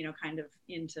summer, you know, kind of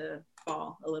into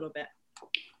fall a little bit.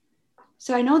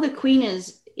 So I know the queen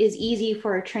is easy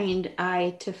for a trained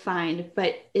eye to find,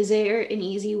 but is there an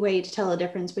easy way to tell the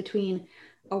difference between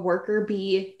a worker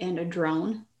bee and a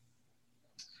drone?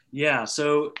 Yeah,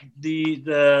 so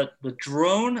the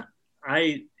drone,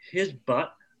 his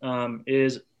butt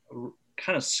is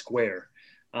kind of square,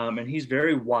 and he's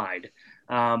very wide.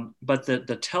 But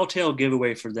the telltale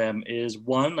giveaway for them is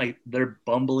one, like their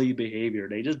bumbly behavior.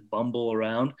 They just bumble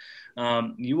around.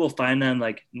 You will find them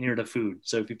like near the food.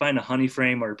 So if you find a honey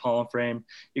frame or a pollen frame,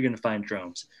 you're going to find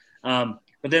drones.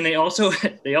 But then they also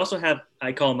have,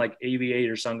 I call them like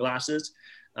aviator sunglasses.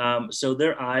 So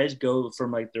their eyes go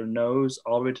from like their nose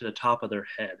all the way to the top of their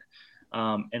head,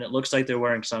 and it looks like they're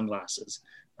wearing sunglasses.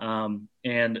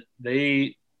 And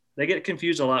they get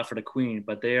confused a lot for the queen,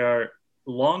 but they are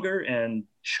longer and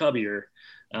chubbier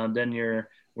than your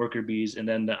worker bees, and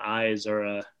then the eyes are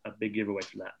a big giveaway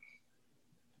for that.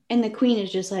 And the queen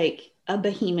is just like a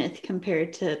behemoth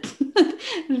compared to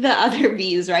the other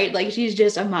bees, right? Like she's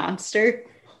just a monster.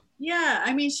 Yeah,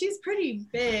 I mean, she's pretty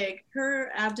big. Her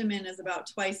abdomen is about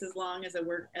twice as long as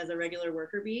a regular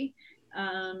worker bee.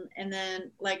 And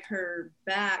then like her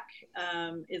back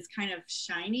is kind of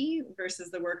shiny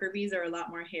versus the worker bees are a lot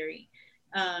more hairy.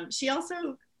 She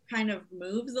also kind of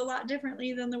moves a lot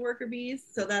differently than the worker bees.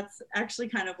 So that's actually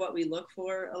kind of what we look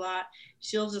for a lot.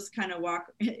 She'll just kind of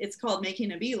walk, it's called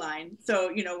making a beeline.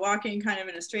 So, walking kind of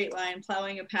in a straight line,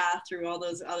 plowing a path through all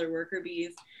those other worker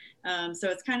bees. So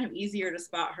it's kind of easier to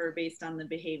spot her based on the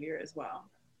behavior as well.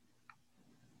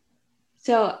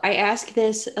 So I ask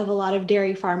this of a lot of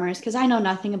dairy farmers because I know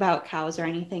nothing about cows or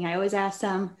anything. I always ask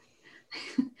them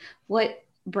what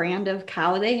brand of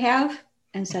cow they have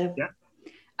instead of. Yeah.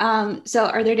 So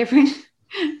are there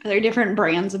different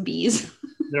brands of bees?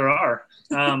 There are,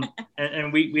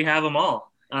 and we have them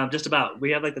all. Just about. We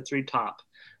have like the 3 top.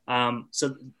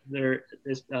 So there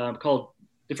is called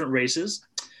different races.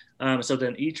 So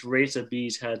then each race of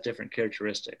bees has different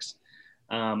characteristics.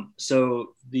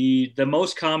 So the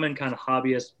most common kind of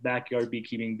hobbyist backyard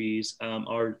beekeeping bees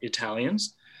are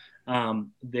Italians.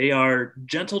 They are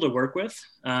gentle to work with.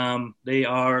 They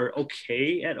are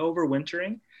okay at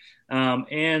overwintering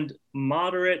and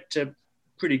moderate to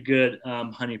pretty good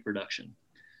honey production.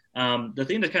 The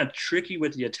thing that's kind of tricky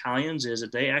with the Italians is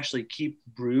that they actually keep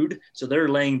brood. So they're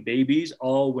laying babies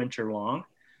all winter long.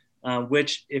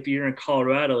 Which if you're in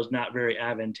Colorado is not very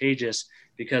advantageous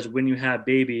because when you have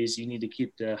babies, you need to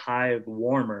keep the hive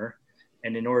warmer.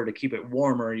 And in order to keep it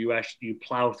warmer, you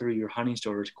plow through your honey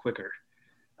stores quicker.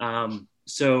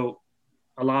 So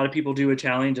a lot of people do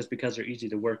Italian just because they're easy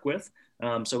to work with.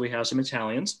 So we have some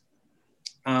Italians.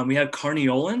 We have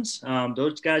Carniolans.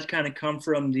 Those guys kind of come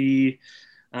from the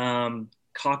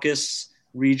Caucasus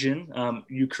region,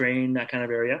 Ukraine, that kind of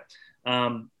area.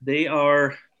 They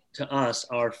are, to us,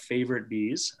 our favorite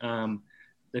bees.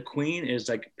 The queen is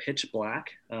like pitch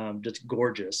black, just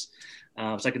gorgeous.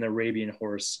 It's like an Arabian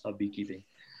horse of beekeeping.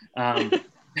 And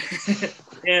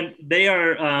they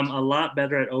are a lot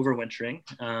better at overwintering.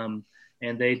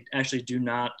 And they actually do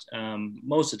not,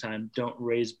 most of the time, don't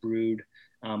raise brood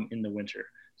in the winter.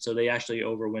 So they actually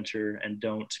overwinter and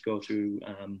don't go through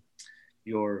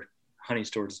your honey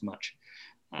stores as much.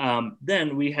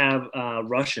 Then we have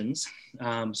Russians.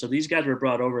 So these guys were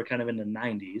brought over kind of in the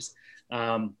 90s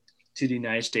to the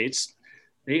United States.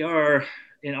 They are,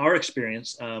 in our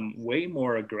experience, way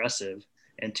more aggressive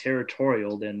and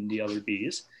territorial than the other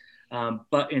bees.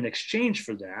 But in exchange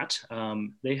for that,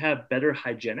 they have better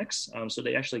hygienics. So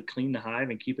they actually clean the hive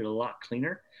and keep it a lot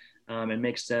cleaner and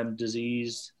makes them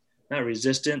disease, not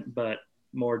resistant, but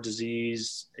more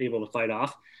disease able to fight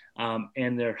off.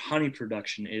 And their honey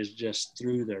production is just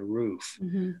through the roof.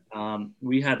 Mm-hmm.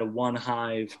 We had a 1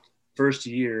 hive first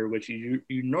year, which you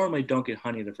normally don't get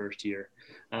honey the first year.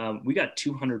 We got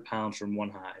 200 pounds from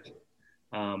 1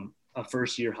 hive, a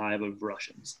first year hive of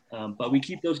Russians. But we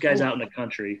keep those guys out in the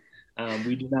country.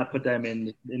 We do not put them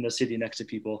in the city next to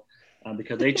people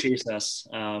because they chase us.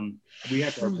 We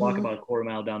have to walk about a quarter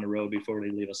mile down the road before they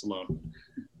leave us alone.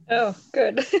 Oh,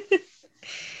 good.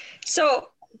 So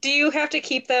do you have to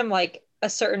keep them like a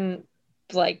certain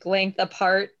like length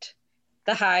apart,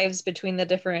 the hives between the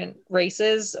different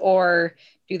races, or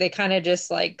do they kind of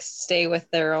just like stay with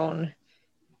their own,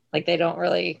 like they don't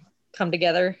really come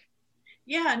together?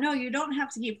 Yeah, no, you don't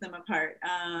have to keep them apart.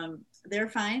 They're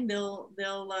fine. They'll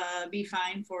be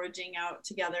fine foraging out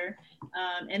together.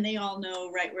 And they all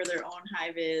know right where their own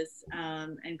hive is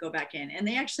and go back in. And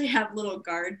they actually have little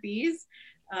guard bees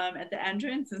at the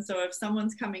entrance. And so if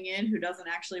someone's coming in who doesn't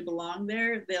actually belong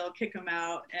there, they'll kick them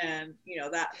out and,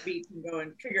 that bee can go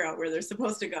and figure out where they're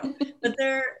supposed to go. But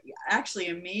they're actually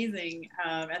amazing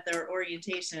at their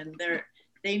orientation.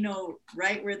 They know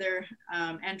right where their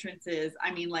entrance is.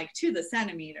 I mean, like to the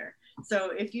centimeter.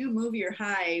 So if you move your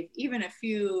hive even a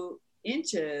few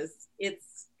inches,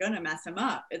 it's going to mess them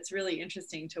up. It's really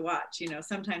interesting to watch.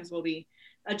 Sometimes we'll be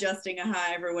adjusting a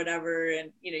hive or whatever,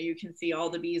 and you can see all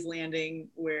the bees landing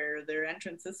where their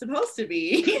entrance is supposed to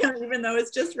be, even though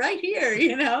it's just right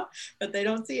here, but they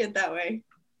don't see it that way.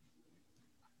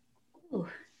 Ooh,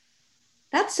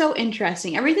 that's so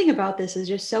interesting. Everything about this is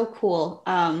just so cool.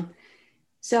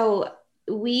 So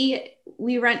we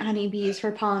rent honeybees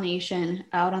for pollination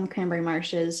out on the cranberry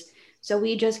marshes. So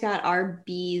we just got our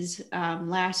bees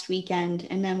last weekend,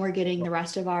 and then we're getting the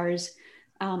rest of ours.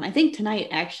 I think tonight,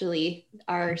 actually,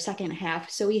 our second half.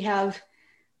 So we have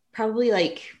probably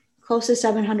like close to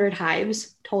 700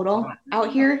 hives total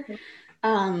out here.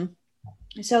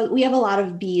 So we have a lot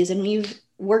of bees, and we've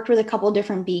worked with a couple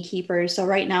different beekeepers. So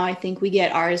right now, I think we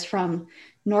get ours from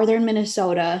northern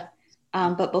Minnesota.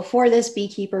 But before this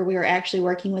beekeeper, we were actually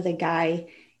working with a guy,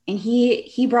 and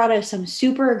he brought us some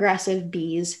super aggressive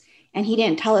bees. And he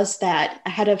didn't tell us that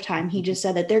ahead of time. He just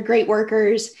said that they're great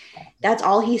workers. That's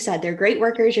all he said. They're great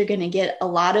workers. You're going to get a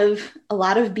lot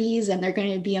of bees, and they're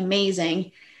going to be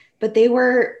amazing. But they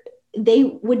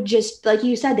would just, like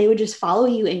you said, they would just follow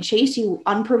you and chase you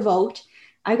unprovoked.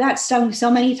 I got stung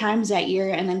so many times that year.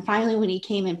 And then finally, when he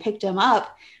came and picked them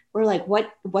up, we're like, what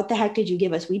the heck did you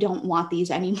give us? We don't want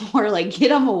these anymore. Like, get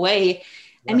them away.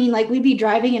 Yeah. I mean, like, we'd be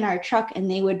driving in our truck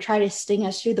and they would try to sting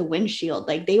us through the windshield.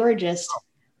 Like, they were just,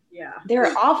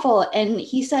 they're awful. And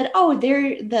he said, oh,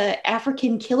 they're the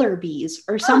African killer bees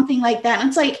or something like that. And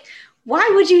it's like, why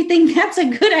would you think that's a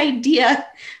good idea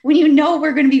when you know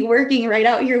we're going to be working right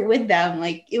out here with them?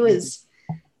 Like, it was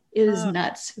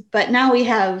nuts. But now we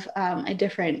have a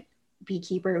different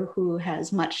beekeeper who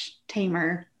has much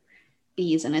tamer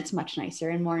bees, and it's much nicer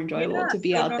and more enjoyable to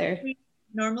be out there.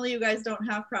 Normally you guys don't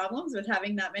have problems with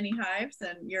having that many hives,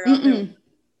 and you're out there.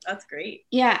 That's great.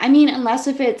 Yeah, I mean, unless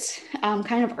if it's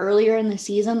kind of earlier in the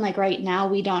season, like right now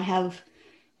we don't have,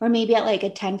 or maybe at like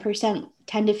a 10%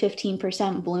 to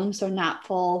 15% bloom, so not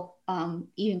full,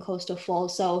 even close to full.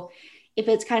 So if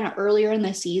it's kind of earlier in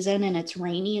the season and it's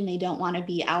rainy and they don't want to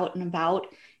be out and about,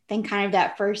 then kind of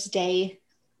that first day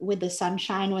with the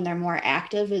sunshine when they're more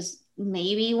active is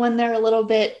maybe when they're a little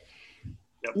bit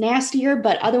nastier.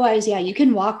 But otherwise, yeah, you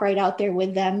can walk right out there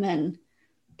with them and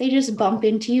they just bump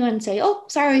into you and say, oh,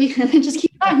 sorry, and then just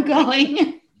keep on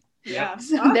going. Yeah.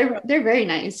 So they're very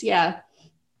nice. Yeah.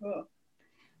 Cool.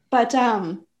 But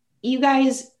you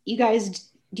guys,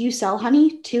 do you sell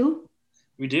honey too?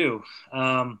 We do.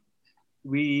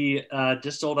 We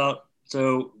just sold out.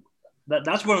 So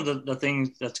that's one of the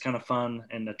things that's kind of fun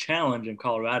and a challenge in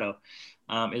Colorado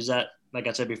is that, like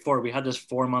I said before, we had this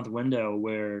 4-month window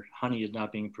where honey is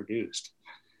not being produced.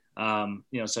 So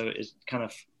it's kind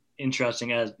of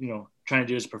interesting, as trying to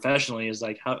do this professionally, is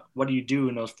like, what do you do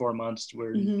in those 4 months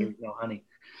where there's no honey?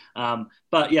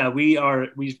 But yeah,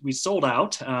 we sold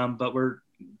out, but we're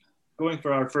going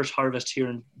for our first harvest here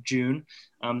in June.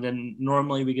 Then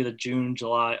normally we get a June,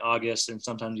 July, August, and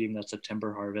sometimes even a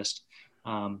September harvest.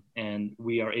 And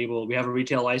we have a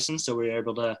retail license, so we're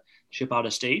able to ship out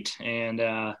of state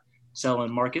and sell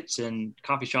in markets and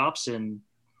coffee shops and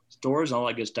stores and all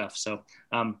that good stuff. So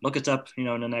look us up, in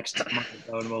the next month or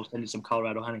so, and we'll send you some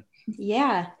Colorado honey.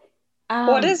 Yeah.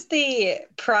 What is the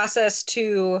process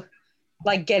to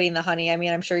like getting the honey? I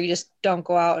mean, I'm sure you just don't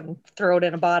go out and throw it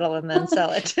in a bottle and then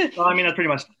sell it. Well, I mean, that's pretty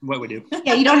much what we do.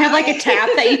 Yeah, you don't have like a tap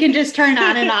that you can just turn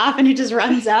on and off and it just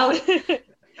runs out.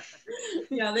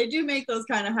 Yeah, they do make those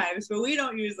kind of hives, but we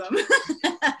don't use them.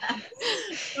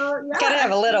 Gotta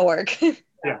have a little work.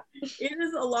 Yeah. It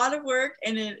is a lot of work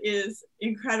and it is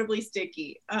incredibly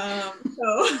sticky.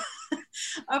 So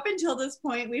up until this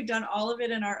point, we've done all of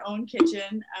it in our own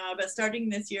kitchen. But starting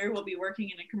this year, we'll be working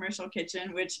in a commercial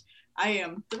kitchen, which I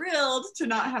am thrilled to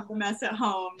not have the mess at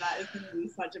home. That is going to be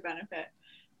such a benefit.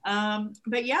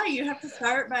 But yeah, you have to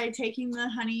start by taking the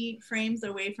honey frames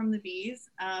away from the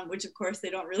bees, which of course they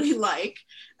don't really like.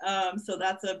 So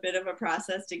that's a bit of a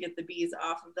process to get the bees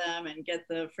off of them and get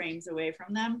the frames away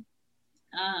from them.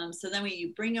 So then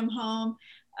you bring them home,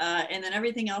 and then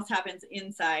everything else happens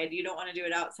inside. You don't want to do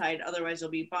it outside, otherwise you'll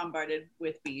be bombarded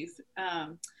with bees.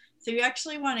 So you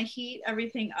actually want to heat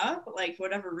everything up, like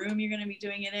whatever room you're going to be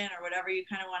doing it in, or whatever, you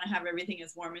kind of want to have everything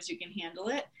as warm as you can handle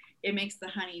it. It makes the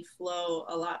honey flow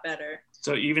a lot better.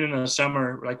 So even in the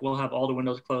summer, like, we'll have all the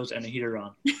windows closed and the heater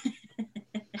on.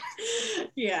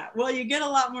 Yeah, well, you get a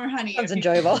lot more honey. That's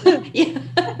enjoyable.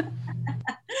 Yeah.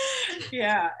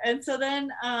 Yeah, and so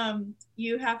then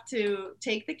you have to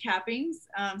take the cappings.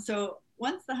 So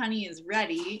once the honey is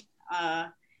ready,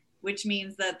 which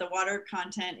means that the water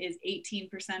content is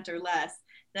 18% or less,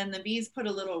 then the bees put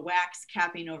a little wax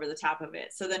capping over the top of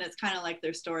it. So then it's kind of like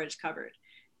their storage cupboard.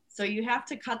 So you have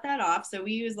to cut that off. So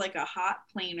we use like a hot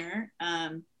planer,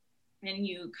 and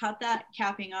you cut that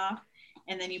capping off,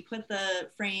 and then you put the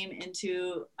frame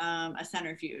into a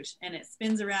centrifuge, and it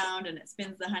spins around and it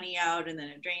spins the honey out, and then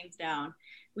it drains down.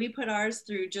 We put ours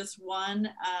through just one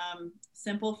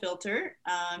simple filter,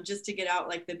 just to get out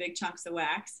like the big chunks of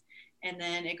wax. and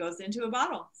then it goes into a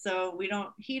bottle. So we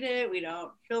don't heat it, we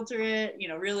don't filter it,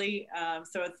 really.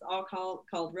 So it's all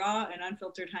called raw and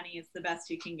unfiltered honey. It's the best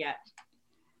you can get.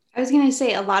 I was going to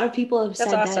say, a lot of people have That's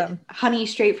said awesome. that honey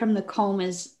straight from the comb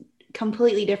is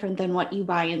completely different than what you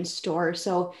buy in store.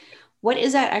 So what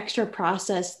is that extra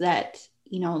process that,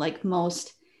 like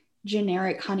most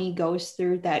generic honey goes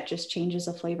through that just changes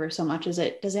the flavor so much? Does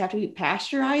it have to be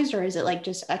pasteurized, or is it like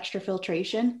just extra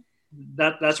filtration?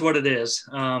 That's what it is.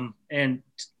 And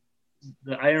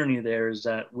the irony there is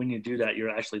that when you do that, you're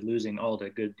actually losing all the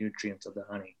good nutrients of the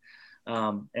honey.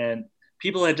 And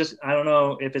people have I don't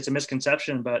know if it's a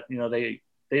misconception, but they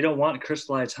don't want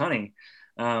crystallized honey.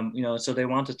 So they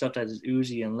want the stuff that is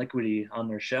oozy and liquidy on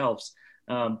their shelves.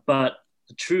 But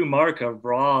the true mark of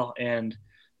raw and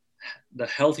the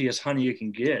healthiest honey you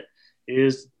can get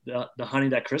is the honey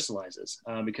that crystallizes,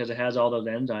 because it has all those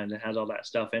enzymes, it has all that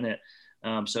stuff in it.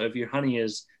 So if your honey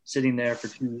is sitting there for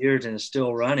 2 years and it's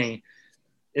still running,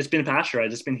 it's been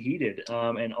pasteurized, it's been heated,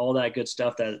 and all that good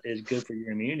stuff that is good for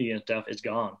your immunity and stuff is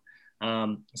gone.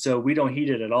 So we don't heat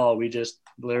it at all. We just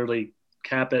literally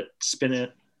cap it, spin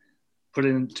it, put it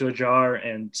into a jar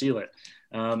and seal it.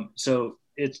 So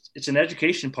it's an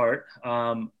education part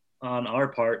on our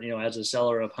part, as a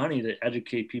seller of honey, to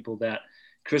educate people that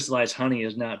crystallized honey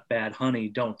is not bad honey.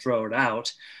 Don't throw it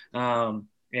out. And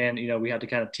we have to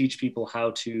kind of teach people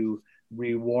how to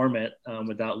rewarm it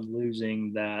without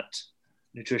losing that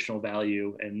nutritional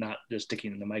value and not just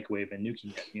sticking it in the microwave and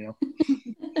nuking it,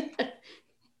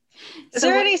 Is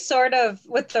there any sort of,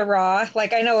 with the raw,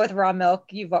 like I know with raw milk,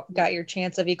 you've got your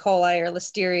chance of E. coli or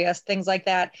listeria, things like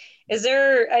that. Is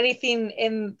there anything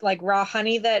in like raw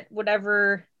honey that would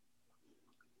ever,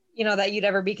 that you'd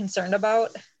ever be concerned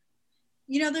about?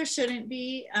 There shouldn't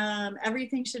be.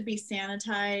 Everything should be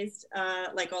sanitized,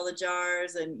 like all the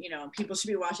jars, and people should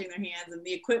be washing their hands, and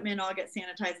the equipment all get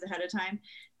sanitized ahead of time.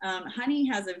 Honey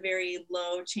has a very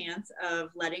low chance of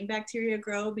letting bacteria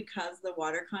grow because the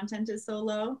water content is so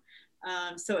low.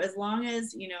 So as long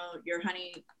as your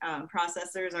honey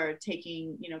processors are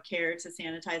taking care to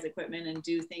sanitize equipment and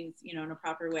do things in a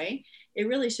proper way, it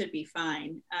really should be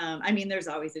fine. There's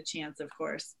always a chance, of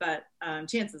course, but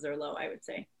chances are low, I would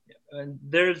say. And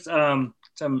there's some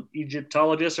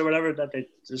Egyptologists or whatever that they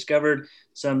discovered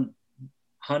some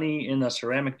honey in a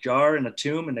ceramic jar in a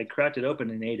tomb, and they cracked it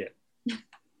open and ate it.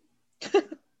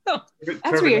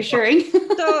 That's reassuring.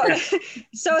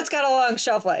 So it's got a long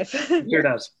shelf life. Sure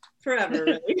does. Forever,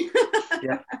 really.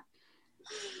 Yeah.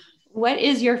 What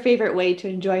is your favorite way to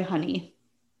enjoy honey?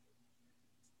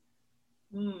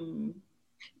 I'll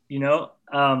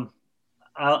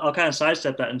kind of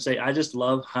sidestep that and say I just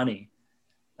love honey.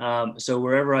 So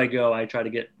wherever I go, I try to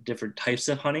get different types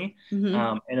of honey.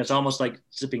 Mm-hmm. And it's almost like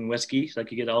sipping whiskey,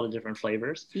 like you get all the different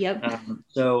flavors. Yep.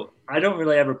 So I don't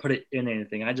really ever put it in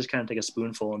anything. I just kind of take a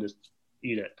spoonful and just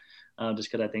eat it,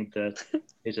 just because I think the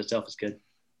taste itself is good.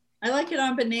 I like it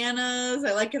on bananas.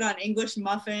 I like it on English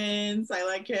muffins. I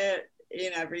like it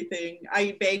in everything.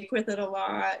 I bake with it a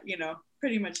lot.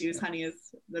 Pretty much use honey as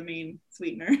the main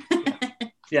sweetener.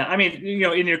 Yeah,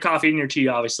 in your coffee and your tea,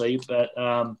 obviously, but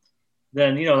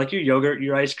then like your yogurt,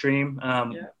 your ice cream.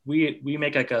 We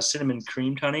make like a cinnamon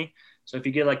creamed honey. So if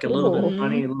you get like a little bit of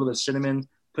honey, a little bit of cinnamon,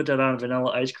 put that on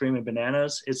vanilla ice cream and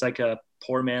bananas. It's like a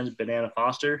poor man's banana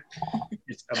Foster.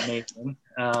 It's amazing.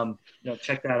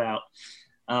 Check that out.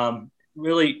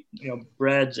 Really,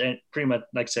 breads and pretty much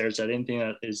like Sarah said, anything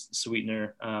that is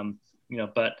sweetener.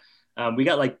 But we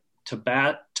got like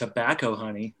tobacco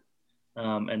honey,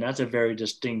 and that's a very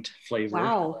distinct flavor.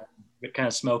 Wow. Kind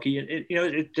of smoky.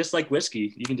 It just like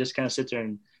whiskey. You can just kind of sit there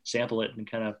and sample it and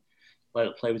kind of let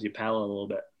it play with your palate a little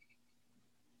bit.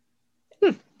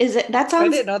 That sounds? I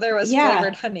didn't know there was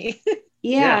flavored honey.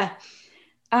 Yeah.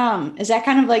 Is that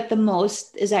kind of like the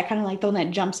most? Is that kind of like the one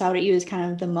that jumps out at you as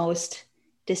kind of the most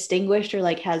distinguished, or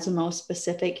like has the most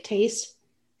specific taste?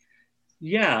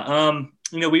 Yeah.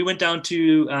 We went down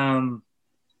to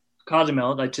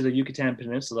Cozumel, like to the Yucatan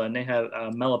Peninsula, and they have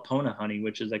Melipona honey,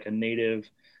 which is like a native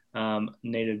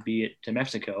bee to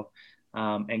Mexico,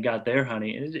 and got their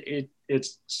honey. And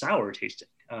it's sour tasting,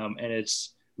 and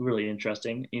it's really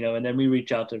interesting, and then we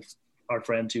reach out to our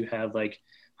friends who have like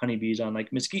honeybees on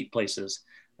like mesquite places.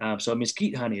 So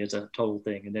mesquite honey is a total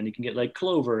thing. And then you can get like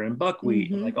clover and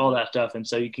buckwheat and like all that stuff. And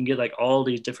so you can get like all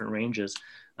these different ranges.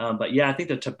 But yeah, I think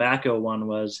the tobacco one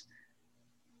was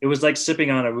like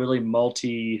sipping on a really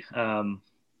malty, kind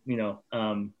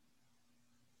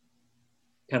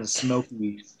of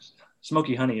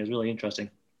smoky honey is really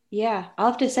interesting. Yeah. I'll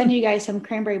have to send you guys some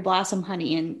cranberry blossom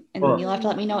honey and you'll have to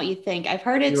let me know what you think. I've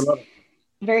heard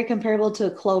very comparable to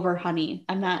clover honey.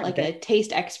 I'm not like Okay. a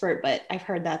taste expert, but I've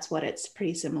heard that's what it's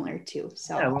pretty similar to.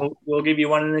 So Yeah, we'll give you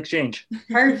one in exchange.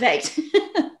 perfect.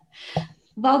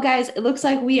 Well, guys, it looks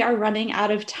like we are running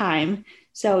out of time.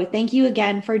 So thank you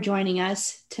again for joining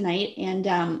us tonight.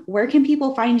 And where can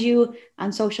people find you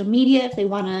on social media if they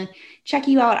want to check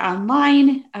you out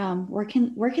online? Where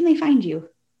can they find you?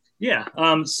 Yeah,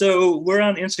 so we're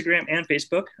on Instagram and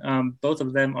Facebook. Both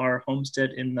of them are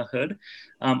Homestead in the Hood.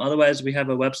 Otherwise, we have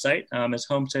a website. It's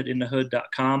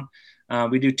homesteadinthehood.com.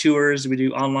 We do tours, we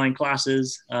do online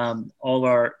classes. All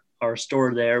are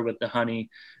stored there with the honey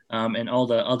and all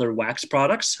the other wax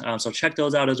products. So check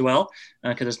those out as well,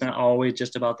 because it's not always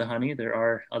just about the honey. There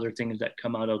are other things that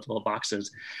come out of the little boxes.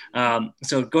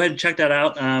 So go ahead and check that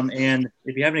out. And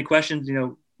if you have any questions,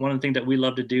 one of the things that we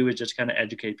love to do is just kind of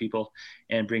educate people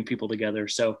and bring people together.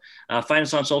 So find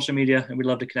us on social media, and we'd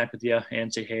love to connect with you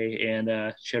and say hey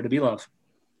and share the bee love.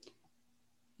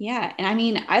 Yeah. And I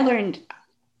mean,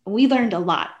 we learned a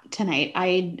lot tonight.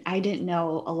 I didn't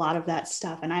know a lot of that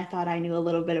stuff, and I thought I knew a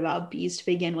little bit about bees to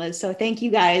begin with. So thank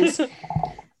you guys.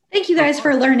 Thank you guys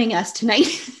for learning us tonight.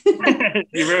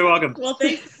 You're very welcome. Well,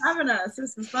 thanks for having us.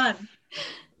 This was fun.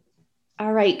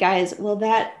 All right, guys. Well,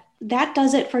 that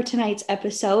does it for tonight's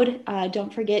episode.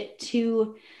 Don't forget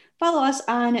to follow us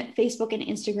on Facebook and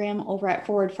Instagram over at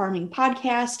Forward Farming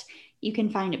Podcast. You can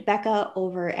find Becca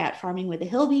over at Farming with the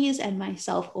Hillbees and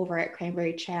myself over at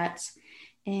Cranberry Chats.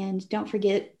 And don't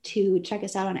forget to check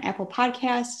us out on Apple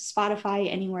Podcasts, Spotify,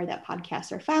 anywhere that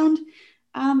podcasts are found.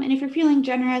 And if you're feeling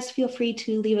generous, feel free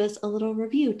to leave us a little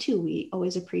review too. We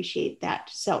always appreciate that.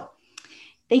 So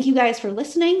thank you guys for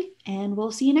listening, and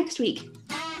we'll see you next week.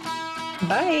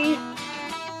 Bye.